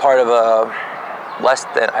 And I was part of less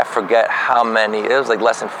than, I forget how many, it was like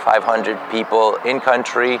less than 500 people in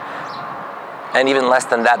country, and even less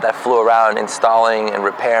than that flew around installing and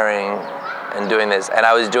repairing and doing this. And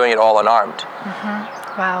I was doing it all unarmed.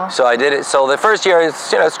 Wow. So I did it. So the first year,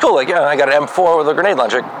 it's cool. Like, I got an M4 with a grenade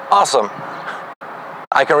launcher. Awesome.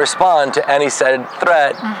 I can respond to any said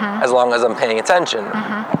threat as long as I'm paying attention.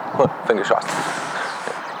 Fingers crossed.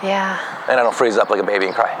 Yeah. And I don't freeze up like a baby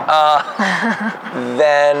and cry.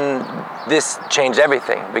 Then this changed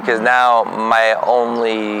everything because now my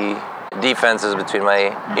only defense is between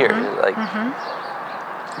my ears. Like,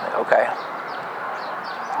 okay.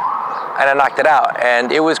 And I knocked it out.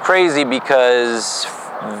 And it was crazy because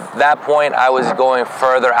that point I was going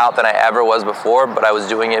further out than I ever was before, but I was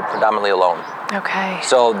doing it predominantly alone. Okay.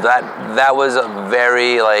 So that was a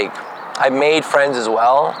very like, I made friends as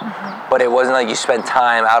well, but it wasn't like you spent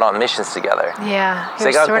time out on missions together. Yeah,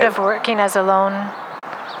 you're like, sort of working as a lone.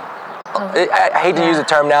 I hate to use the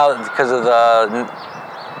term now because of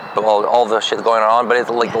all the shit going on, but it's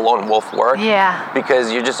like the lone wolf work. Yeah.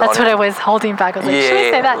 Because you're just. That's what I was holding back. I was like, should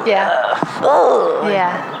I say that?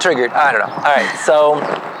 Yeah. Triggered. I don't know. All right, so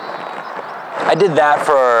I did that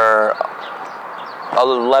for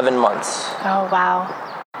 11 months. Oh wow.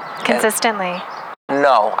 Consistently.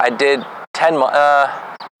 No, I did 10 months.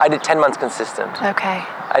 I did 10 months consistent. Okay.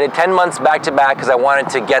 I did 10 months back to back because I wanted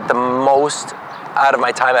to get the most out of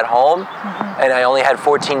my time at home, and I only had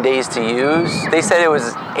 14 days to use. They said it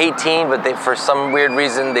was 18, but for some weird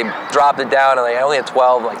reason they dropped it down, and I only had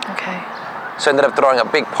 12. So I ended up throwing a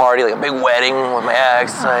big party, like a big wedding with my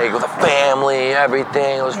ex, like with a family,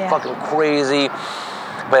 everything. It was fucking crazy.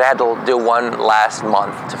 But I had to do one last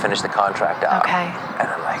month to finish the contract out. Okay. And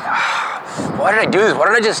I'm like, why did I do this? Why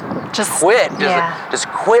don't I just quit? Just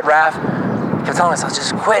quit, Raph. I kept telling myself,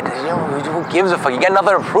 just quit. You know, who gives a fuck? You got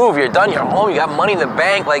nothing to prove. You're done. You're home. You got money in the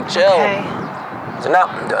bank. Like, chill. Okay. So now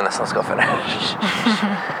I'm doing this. Let's go finish.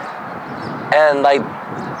 And like,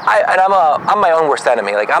 I'm my own worst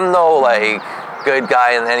enemy. Like, I'm no like good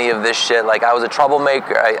guy in any of this shit. Like, I was a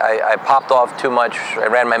troublemaker. I popped off too much. I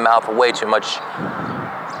ran my mouth way too much.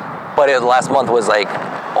 But the last month was like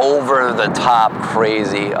over the top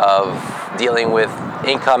crazy of dealing with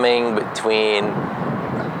incoming between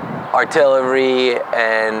artillery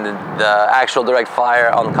and the actual direct fire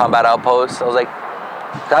on combat outposts. I was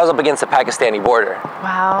up against the Pakistani border.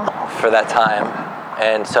 Wow. For that time.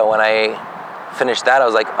 And so when I finished that, I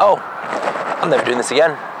was like, oh, I'm never doing this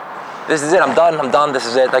again. This is it. I'm done. This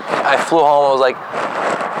is it. Like, I flew home. I was like,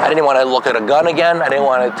 I didn't want to look at a gun again. I didn't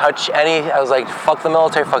want to touch any. I was like, fuck the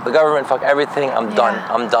military, fuck the government, fuck everything. I'm done.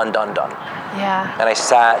 I'm done. Yeah. And I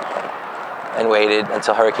sat and waited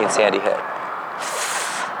until Hurricane Sandy hit.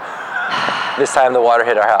 This time the water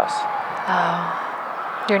hit our house.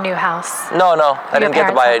 Oh. Your new house? No. I didn't get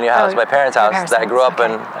to buy a new house. My parents' house that I grew up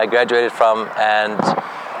in, I graduated from, and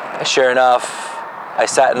sure enough, I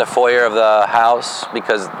sat in the foyer of the house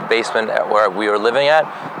because the basement where we were living at,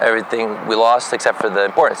 everything we lost except for the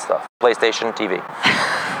important stuff, PlayStation, TV.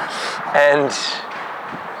 And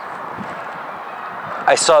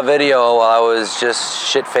I saw a video while I was just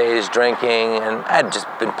shit-faced drinking, and I had just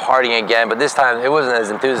been partying again, but this time it wasn't as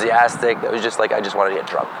enthusiastic. It was just like I just wanted to get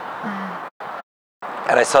drunk.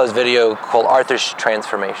 And I saw this video called Arthur's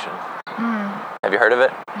Transformation. Have you heard of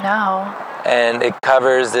it? No. And it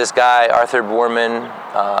covers this guy, Arthur Borman,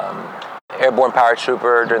 airborne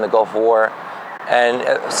paratrooper during the Gulf War. And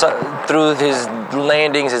through his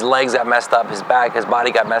landings, his legs got messed up, his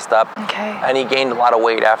body got messed up. Okay. And he gained a lot of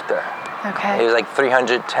weight after. Okay. He was like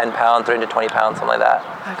 310 pounds, 320 pounds, something like that.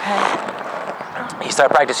 Okay. He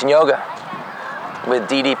started practicing yoga with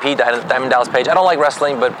DDP, Diamond Dallas Page. I don't like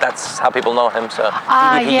wrestling, but that's how people know him, so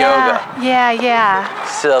DDP Yoga. Yeah.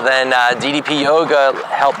 So then DDP Yoga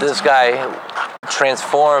helped this guy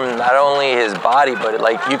transform not only his body, but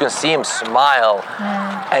like you can see him smile.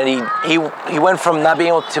 And he went from not being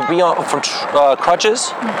able to be from crutches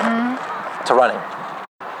to running.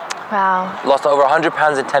 Wow. Lost over 100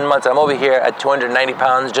 pounds in 10 months. I'm over here at 290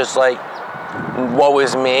 pounds, just like, woe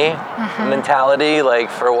is me mentality, like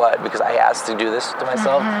for what? Because I asked to do this to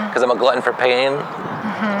myself, because I'm a glutton for pain,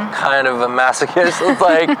 kind of a masochist. It's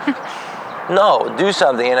like, no, do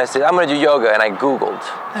something. And I said, I'm going to do yoga. And I Googled.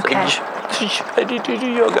 Okay. I need to do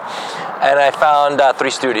yoga. And I found 3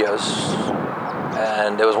 studios.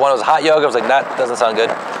 And one was hot yoga. I was like, that doesn't sound good.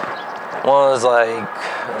 One was like,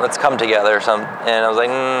 let's come together or something. And I was like,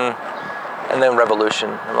 And then Revolution.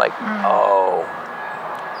 I'm like, oh.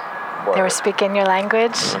 Word. They were speaking your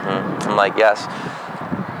language? Mm-hmm. I'm like, yes.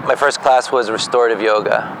 My first class was restorative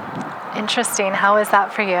yoga. Interesting. How was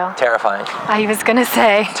that for you? Terrifying. I was going to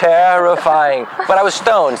say. Terrifying. But I was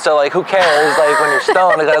stoned, so like, who cares? Like, when you're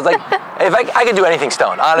stoned, I was like, if I could do anything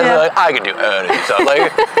stoned. Honestly, like, I could do anything stoned.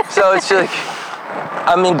 Like, so it's just like,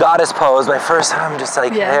 I'm in goddess pose. My first time, just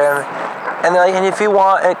like, there. And they're like, and if you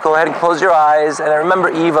want, go ahead and close your eyes. And I remember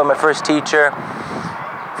Eva, my first teacher,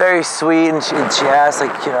 very sweet, and she asked,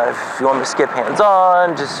 like, if you want me to skip hands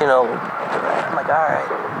on, just, I'm like, all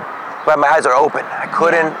right. But my eyes are open. I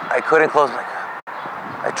couldn't close.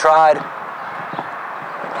 I tried.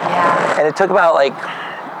 Yeah. And it took about like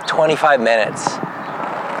 25 minutes.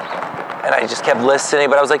 And I just kept listening,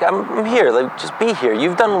 but I was like, I'm here. Like, just be here.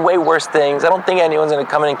 You've done way worse things. I don't think anyone's gonna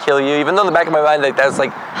come in and kill you. Even though in the back of my mind, like, that's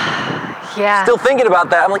like, still thinking about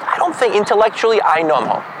that. I'm like, I don't think intellectually I know I'm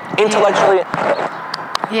home. Intellectually,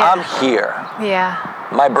 I'm here. Yeah.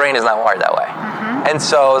 My brain is not wired that way. And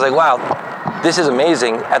so I was like, wow. This is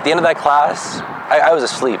amazing. At the end of that class, I was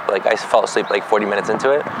asleep. Like, I fell asleep like 40 minutes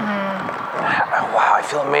into it. Wow, I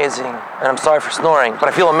feel amazing. And I'm sorry for snoring, but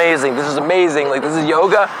I feel amazing. This is amazing. Like, this is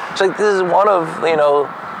yoga. She's like, this is one of,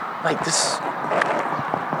 like this,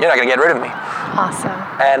 you're not gonna get rid of me. Awesome.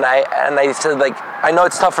 And I said, like, I know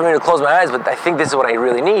it's tough for me to close my eyes, but I think this is what I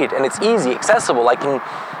really need. And it's easy, accessible. I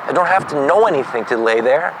don't have to know anything to lay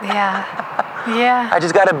there. Yeah. I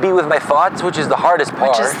just got to be with my thoughts, which is the hardest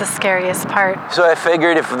part. Which is the scariest part. So I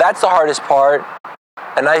figured if that's the hardest part,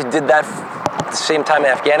 and I did that at the same time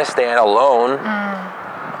in Afghanistan alone,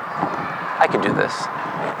 I could do this.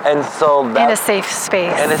 And so in a safe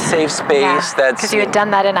space. In a safe space that's... Because you had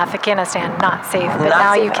done that in Afghanistan, not safe, but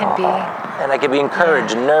now you can be... And I can be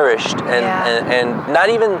encouraged, nourished, and not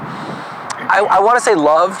even... I want to say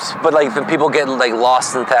loved, but like the people get like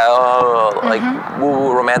lost in that like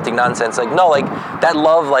woo-woo romantic nonsense. Like, no, like that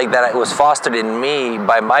love, like that was fostered in me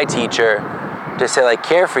by my teacher to say, like,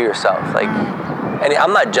 care for yourself. Like, and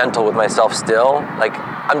I'm not gentle with myself still. Like,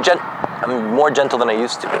 I'm more gentle than I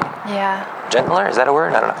used to be. Yeah. Gentler? Is that a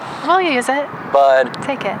word? I don't know. We'll use it. But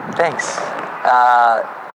take it. Thanks.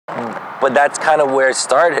 But that's kind of where it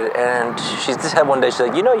started. And she just had one day, she's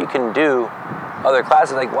like, you can do other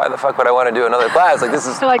classes. Like, why the fuck would I want to do another class? Like, this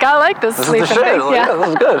is... Like, I like this. This is the shit. Like, yeah, this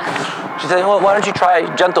is good. She said, well, why don't you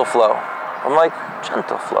try gentle flow? I'm like,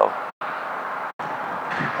 gentle flow?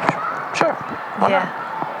 Sure. Why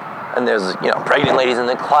not? And there's, pregnant ladies in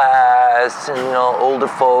the class, and, older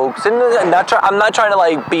folks. And I'm not trying to,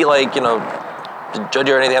 like, be, like, judge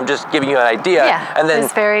you or anything. I'm just giving you an idea. Yeah, and then,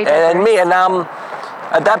 it's very and me, and now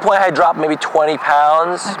at that point, I had dropped maybe 20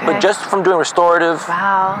 pounds, but just from doing restorative.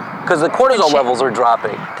 Wow. Because the cortisol levels were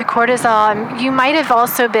dropping. The cortisol, you might have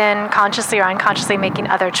also been consciously or unconsciously making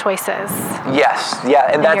other choices. Yes,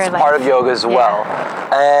 and that's part of yoga as well.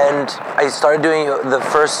 And I started doing the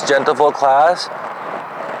first gentle flow class.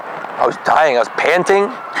 I was dying, I was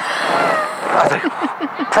panting.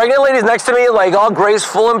 Pregnant ladies next to me, like, all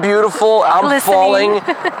graceful and beautiful. I'm falling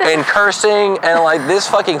and cursing, and like, this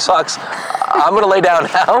fucking sucks. I'm gonna lay down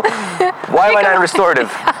now. Why am I not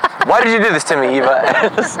restorative? Why did you do this to me, Eva?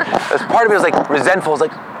 As part of me was like resentful. I was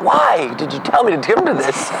like, why did you tell me to come to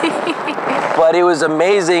this? But it was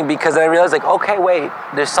amazing because I realized, like, okay, wait,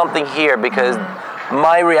 there's something here, because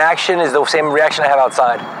my reaction is the same reaction I have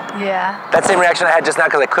outside. Yeah. That same reaction I had just now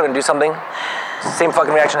because I couldn't do something. Same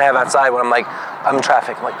fucking reaction I have outside when I'm in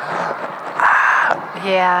traffic. I'm like, ah.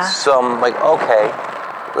 Yeah. So I'm like, okay,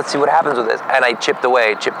 let's see what happens with this. And I chipped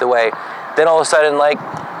away. Then all of a sudden, like,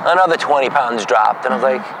 another 20 pounds dropped. And I was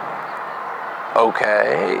like,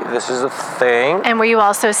 okay, this is a thing. And were you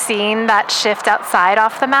also seeing that shift outside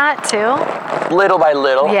off the mat, too? Little by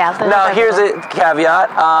little. Yeah, Now, here's a caveat.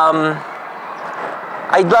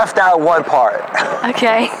 I left out one part.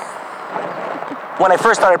 Okay. When I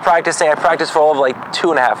first started practicing, I practiced for all of like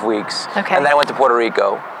 2.5 weeks. Okay. And then I went to Puerto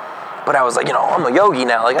Rico. But I was like, I'm a yogi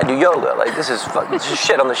now. Like, I do yoga. Like, this is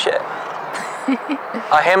shit on the shit.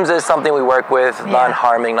 Ahimsa is something we work with,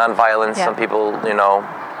 non-harming, non-violence. Some people,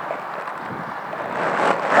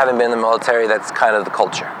 having been in the military, that's kind of the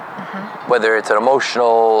culture. Whether it's an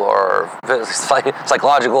emotional or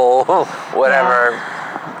psychological, whatever,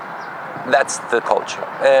 that's the culture.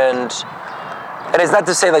 And it's not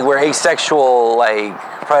to say like we're asexual, like,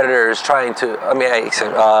 predators trying to,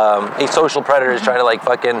 asocial predators trying to like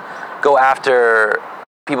fucking go after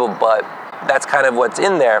people, but that's kind of what's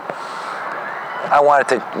in there. I wanted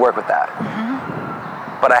to work with that.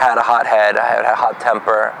 But I had a hot head, I had a hot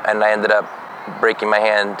temper, and I ended up breaking my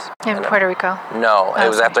hand. In Puerto Rico? No, it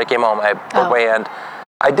was after I came home. I broke my hand.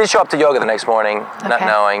 I did show up to yoga the next morning, not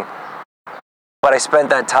knowing. But I spent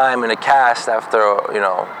that time in a cast after,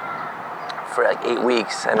 for like 8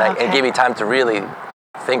 weeks. And it gave me time to really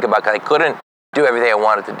think about, because I couldn't do everything I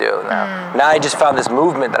wanted to do now. Now I just found this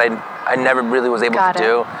movement that I never really was able to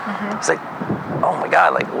do. It's like, oh my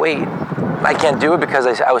God, like, wait. I can't do it because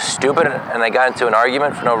I was stupid and I got into an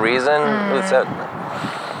argument for no reason.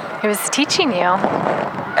 It was teaching you.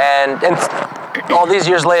 And all these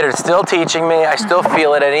years later, it's still teaching me. I still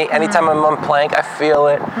feel it. Anytime I'm on plank, I feel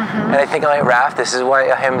it. And I think, like, Raf, this is why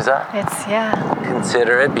ahimsa.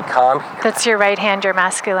 Consider it, be calm. That's your right hand, your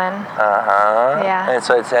masculine. Yeah. And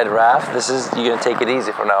so it said, Raf, you're going to take it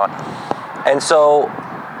easy from now on. And so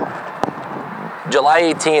July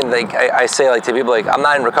 18th, like, I say, like, to people, like, I'm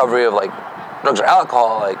not in recovery of, like, drugs or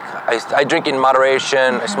alcohol. Like, I drink in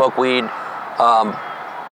moderation, I smoke weed,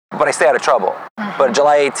 but I stay out of trouble. But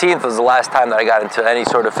July 18th was the last time that I got into any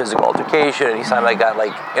sort of physical altercation, any time I got,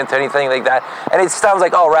 like, into anything like that. And it sounds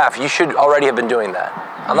like, oh, Raf, you should already have been doing that.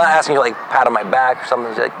 I'm not asking you, like, pat on my back or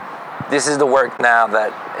something. It's like, this is the work now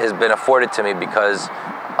that has been afforded to me because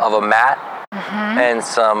of a mat and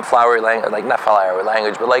some flowery language, like, not flowery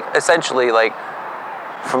language, but, like, essentially, like,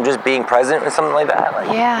 from just being present or something like that.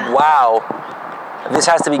 Like, wow, this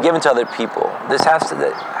has to be given to other people.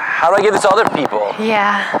 How do I give this to other people?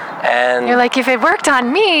 Yeah. And you're like, if it worked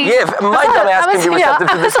on me. Yeah, my dumb ass can be receptive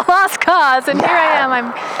to this. I was a lost cause, and here I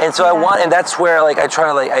am. And so and that's where, like,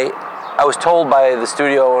 I was told by the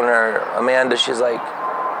studio owner, Amanda, she's like,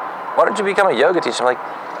 why don't you become a yoga teacher? I'm like,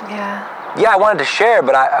 yeah, I wanted to share,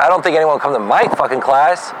 but I don't think anyone will come to my fucking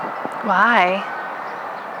class. Why?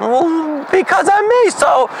 Well, because I'm me,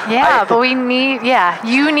 so... but we need,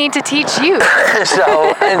 you need to teach you.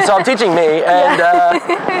 so I'm teaching me, and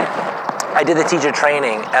I did the teacher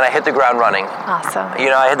training, and I hit the ground running. Awesome.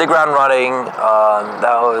 I hit the ground running,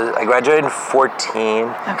 I graduated in 2014.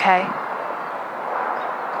 Okay.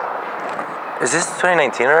 Is this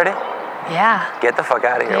 2019 already? Yeah. Get the fuck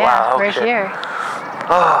out of here. Yeah, wow. we're here.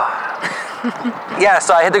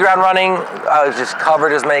 So I hit the ground running. I was just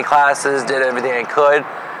covered as many classes, did everything I could.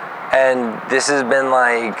 And this has been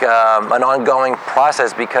like an ongoing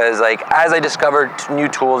process because, like, as I discovered new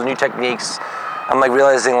tools, new techniques, I'm like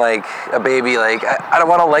realizing, like, a baby, like, I don't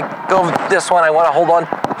want to let go of this one. I want to hold on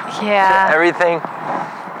to everything.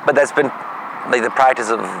 But that's been like the practice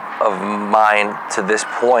of mine to this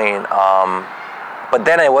point. But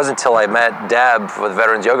then it wasn't until I met Deb with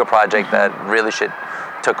Veterans Yoga Project that really shit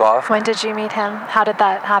took off. When did you meet him? How did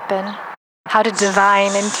that happen? How did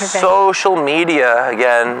divine intervene? Social media,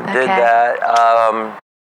 again, did that.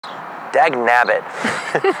 Dag nabbit.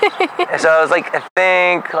 So I was like, I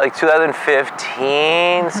think, like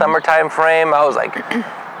 2015, summertime frame, I was like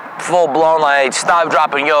full blown, like, stop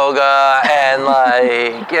dropping yoga and,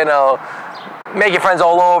 like, making friends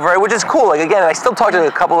all over, which is cool. Like, again, I still talk to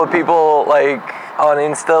a couple of people, like, on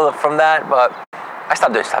Insta from that, but I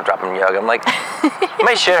stopped dropping yoga. I'm like,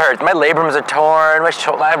 my shit hurts. My labrums are torn. My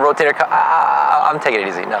rotator cuff. I'm taking it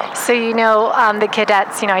easy. No. So the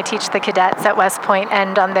cadets. I teach the cadets at West Point,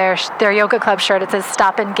 and on their yoga club shirt it says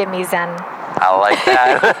 "Stop and give me Zen." I like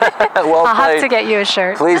that. Well I'll played. have to get you a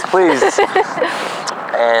shirt. Please. And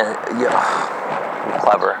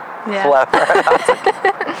clever. Yeah. Clever. I like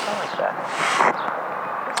that.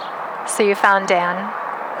 So you found Dan.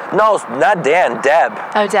 No, not Dan. Deb.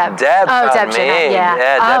 Oh, Deb. Deb found Deb me.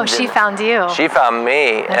 Jeanette, Deb she found you. She found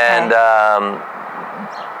me, Okay. and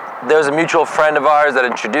there was a mutual friend of ours that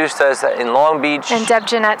introduced us in Long Beach. And Deb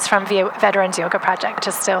Jeanette's from Veterans Yoga Project,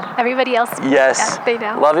 just so everybody else. Yes. They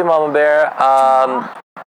know. Love you, Mama Bear.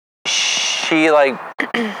 She, like,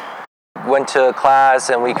 went to class,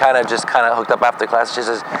 and we kind of hooked up after class. She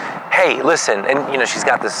says, hey, listen, and, she's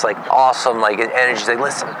got this, like, awesome, like, energy. She's like,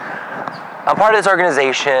 listen, I'm part of this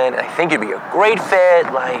organization. I think you'd be a great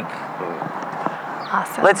fit. Like,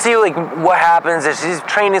 awesome. Let's see, like, what happens. There's these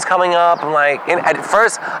trainings coming up. I'm like, and at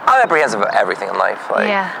first, I'm apprehensive of everything in life. Like,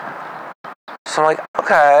 so I'm like,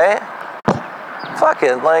 okay, fuck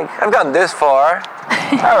it. Like, I've gotten this far.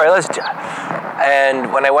 All right, let's do it.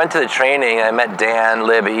 And when I went to the training, I met Dan,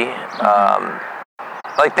 Libby.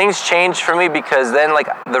 Like, things changed for me because then, like,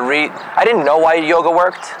 I didn't know why yoga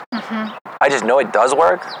worked. I just know it does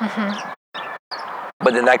work.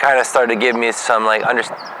 But then that kind of started to give me some, like,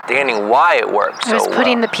 understanding why it works. It was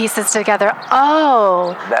putting the pieces together.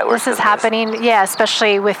 Oh, this is happening. Yeah,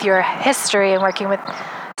 especially with your history and working with,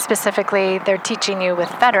 specifically, they're teaching you with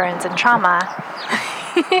veterans and trauma.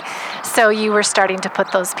 So you were starting to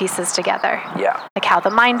put those pieces together. Yeah. Like how the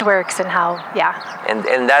mind works and how,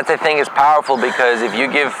 And that, I think, is powerful, because if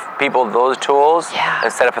you give people those tools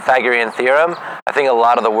instead of Pythagorean theorem, I think a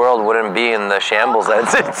lot of the world wouldn't be in the shambles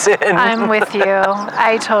that it's in. I'm with you.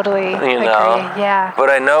 I totally agree. Yeah. But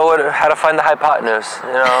I know how to find the hypotenuse,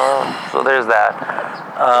 so there's that.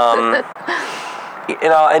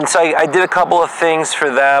 And so I did a couple of things for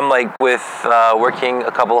them, like with working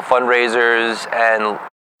a couple of fundraisers, and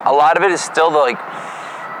a lot of it is still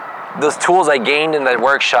those tools I gained in that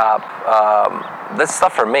workshop. That's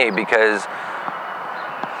stuff for me, because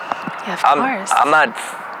of course.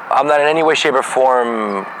 I'm not in any way, shape, or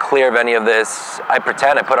form clear of any of this. I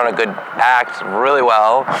pretend I put on a good act really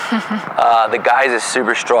well. The guys is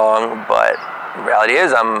super strong, but the reality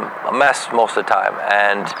is I'm a mess most of the time,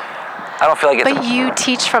 and I don't feel like it's... But you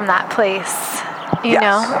teach from that place, you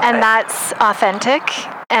know, and that's authentic,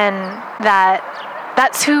 and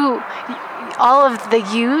that's who... all of the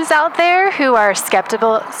yous out there who are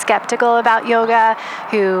skeptical about yoga,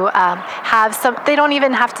 who have some, they don't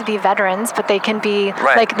even have to be veterans, but they can be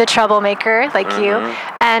like the troublemaker, like you,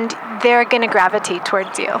 and they're going to gravitate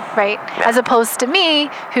towards you, right? Yeah. As opposed to me,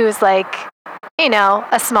 who's like,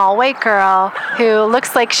 a small white girl who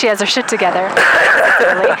looks like she has her shit together,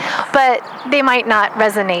 but they might not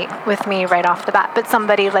resonate with me right off the bat. But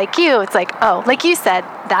somebody like you, it's like, oh, like you said,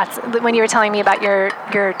 that's when you were telling me about your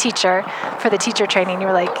teacher for the teacher training, you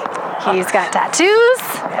were like, he's got tattoos.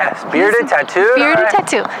 Yes, bearded tattoo. Bearded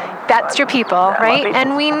tattoo. That's your people, right?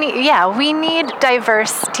 And we need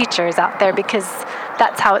diverse teachers out there, because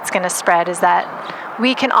that's how it's going to spread, is that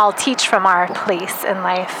we can all teach from our place in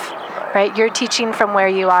life. Right, you're teaching from where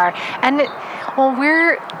you are, and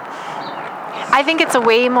I think it's a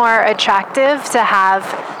way more attractive to have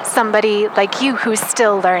somebody like you who's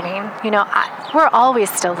still learning. We're always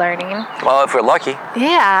still learning. Well, if we're lucky.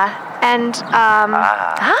 Yeah, and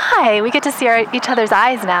hi, we get to see each other's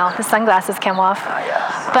eyes now. The sunglasses came off.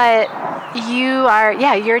 Yes. But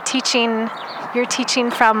you're teaching. You're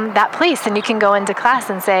teaching from that place, and you can go into class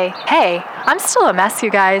and say, hey, I'm still a mess, you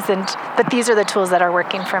guys, but these are the tools that are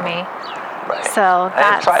working for me. Right. So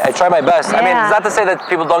I try my best. Yeah. I mean, it's not to say that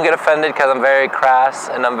people don't get offended, because I'm very crass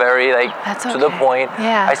and I'm very to the point.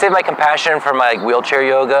 Yeah. I save my compassion for my wheelchair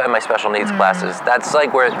yoga and my special needs classes. That's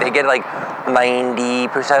where they get 90%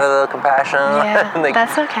 of the compassion. Yeah,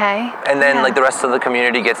 that's okay. And then the rest of the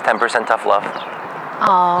community gets 10% tough love.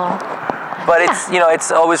 Oh. But it's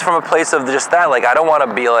it's always from a place of just that. I don't want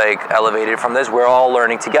to be elevated from this. We're all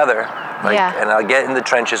learning together. And I'll get in the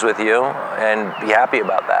trenches with you and be happy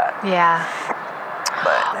about that. Yeah.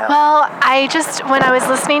 But, well, when I was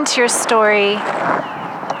listening to your story,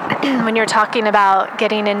 when you're talking about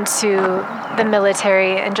getting into the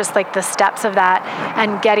military and just the steps of that,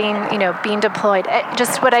 and getting, being deployed,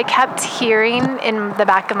 just what I kept hearing in the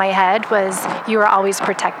back of my head was you were always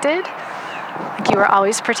protected. You were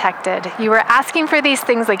always protected. You were asking for these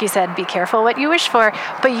things, like you said, be careful what you wish for,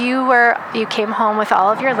 but you came home with all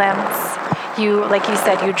of your limbs. Like you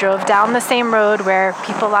said, you drove down the same road where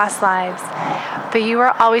people lost lives, but you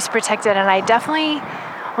were always protected. And I definitely,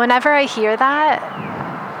 whenever I hear that,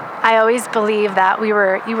 I always believe that you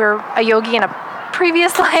were a yogi in a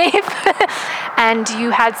previous life, and you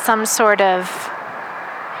had some sort of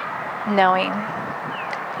knowing.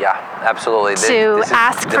 Yeah, absolutely. To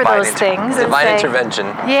ask for those things. Divine intervention.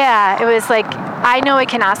 Yeah, it was I know I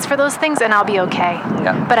can ask for those things and I'll be okay.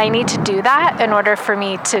 Yeah. But I need to do that in order for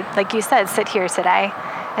me to, like you said, sit here today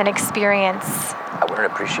and experience I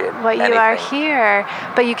wouldn't appreciate what you are here.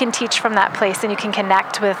 But you can teach from that place, and you can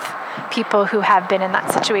connect with people who have been in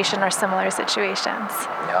that situation or similar situations.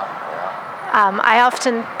 Yeah. I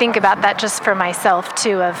often think about that just for myself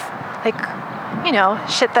too, of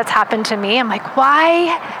shit that's happened to me. I'm like,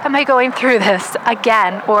 why am I going through this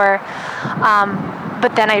again?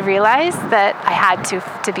 But then I realized that I had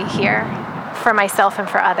to be here for myself and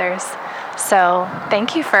for others. So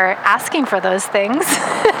thank you for asking for those things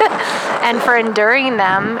and for enduring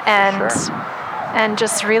them, and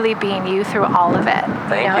just really being you through all of it.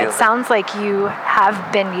 Thank you. It sounds like you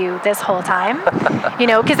have been you this whole time.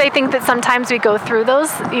 Because I think that sometimes we go through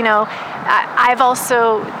those. I've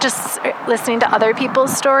also, just listening to other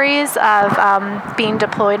people's stories of being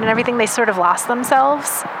deployed and everything, they sort of lost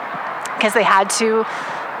themselves because they had to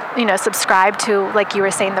subscribe to, like you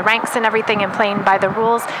were saying, the ranks and everything, and playing by the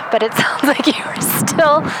rules. But it sounds like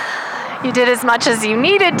You did as much as you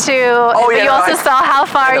needed to. Oh, but yeah, you also saw how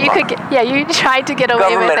far you could get. Yeah, you tried to get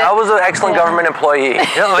away with it. I was an excellent government employee.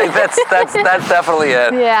 Like that's definitely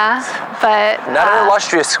it. Yeah, but not an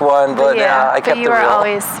illustrious one, but I kept it real. But you were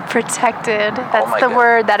always protected. That's the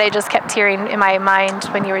word that I just kept hearing in my mind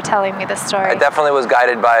when you were telling me the story. I definitely was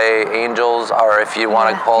guided by angels, or if you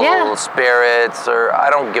want to call them spirits, or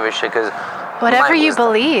I don't give a shit because whatever you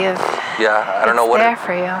believe. Yeah, I don't know what it's there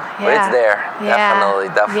for you. But it's there.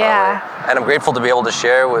 Definitely. Yeah. And I'm grateful to be able to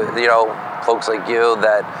share with folks like you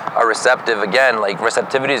that are receptive. Again, like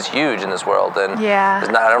receptivity is huge in this world, and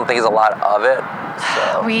I don't think there's a lot of it.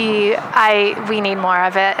 So. We need more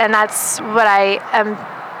of it, and that's what I am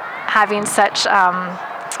having such.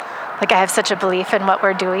 I have such a belief in what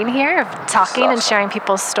we're doing here, of talking and sharing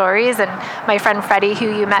people's stories. And my friend Freddie, who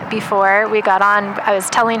you met before we got on, I was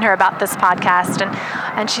telling her about this podcast,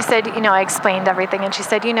 and she said, I explained everything, and she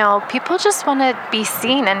said, people just want to be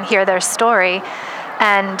seen and hear their story.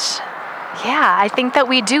 And I think that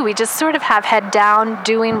we do. We just sort of have head down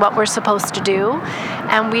doing what we're supposed to do,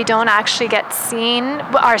 and we don't actually get seen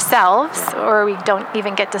ourselves, or we don't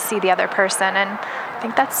even get to see the other person. And I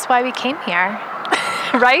think that's why we came here.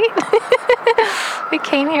 Right? We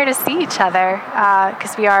came here to see each other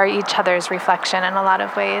because we are each other's reflection in a lot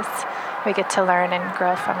of ways. We get to learn and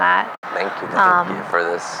grow from that. Thank you for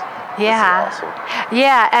this. Yeah. This is awesome.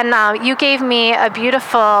 Yeah, and you gave me a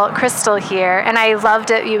beautiful crystal here, and I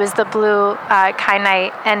loved it. It was the blue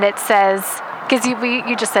kyanite, and it says, because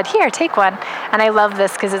you just said, here, take one. And I love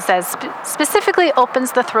this because it says, specifically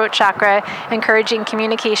opens the throat chakra, encouraging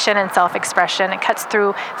communication and self-expression. It cuts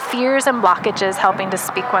through fears and blockages, helping to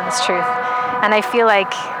speak one's truth. And I feel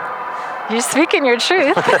like you're speaking your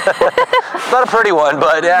truth. It's not a pretty one,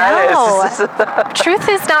 but no. It is. Truth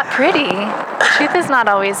is not pretty. Truth is not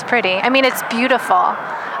always pretty. I mean, it's beautiful.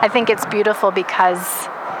 I think it's beautiful because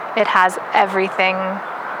it has everything,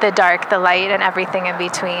 the dark, the light, and everything in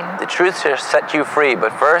between. The truth shall set you free,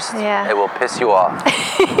 but first, it will piss you off.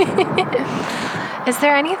 Is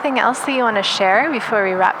there anything else that you want to share before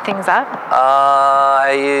we wrap things up?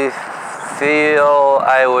 I feel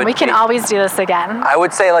I would... We can always do this again. I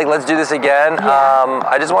would say, let's do this again. Yeah.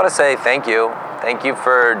 I just want to say thank you. Thank you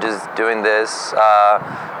for just doing this,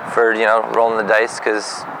 for, rolling the dice,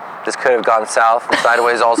 because this could have gone south and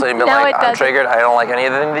sideways also. You'd be I'm triggered. I don't like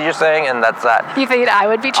anything that you're saying, and that's that. You figured I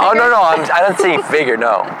would be triggered? Oh, no. I didn't say figure,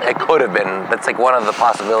 no. It could have been. That's one of the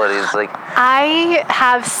possibilities. I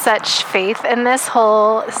have such faith in this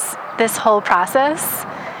whole process,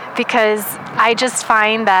 because I just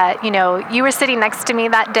find that, you were sitting next to me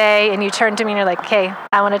that day, and you turned to me and you're like, hey,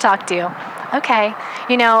 I want to talk to you. Okay.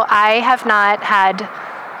 I have not had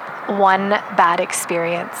one bad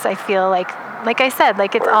experience. I feel like I said,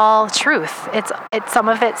 it's all truth. It's some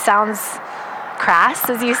of it sounds crass,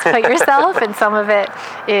 as you put yourself, and some of it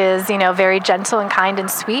is, very gentle and kind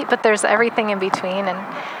and sweet, but there's everything in between,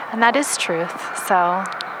 and that is truth. So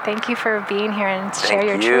thank you for being here and share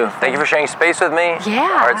your truth. Thank you for sharing space with me.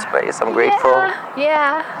 Yeah. Art space. I'm grateful.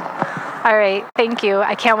 Yeah. All right. Thank you.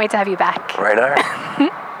 I can't wait to have you back. Right on.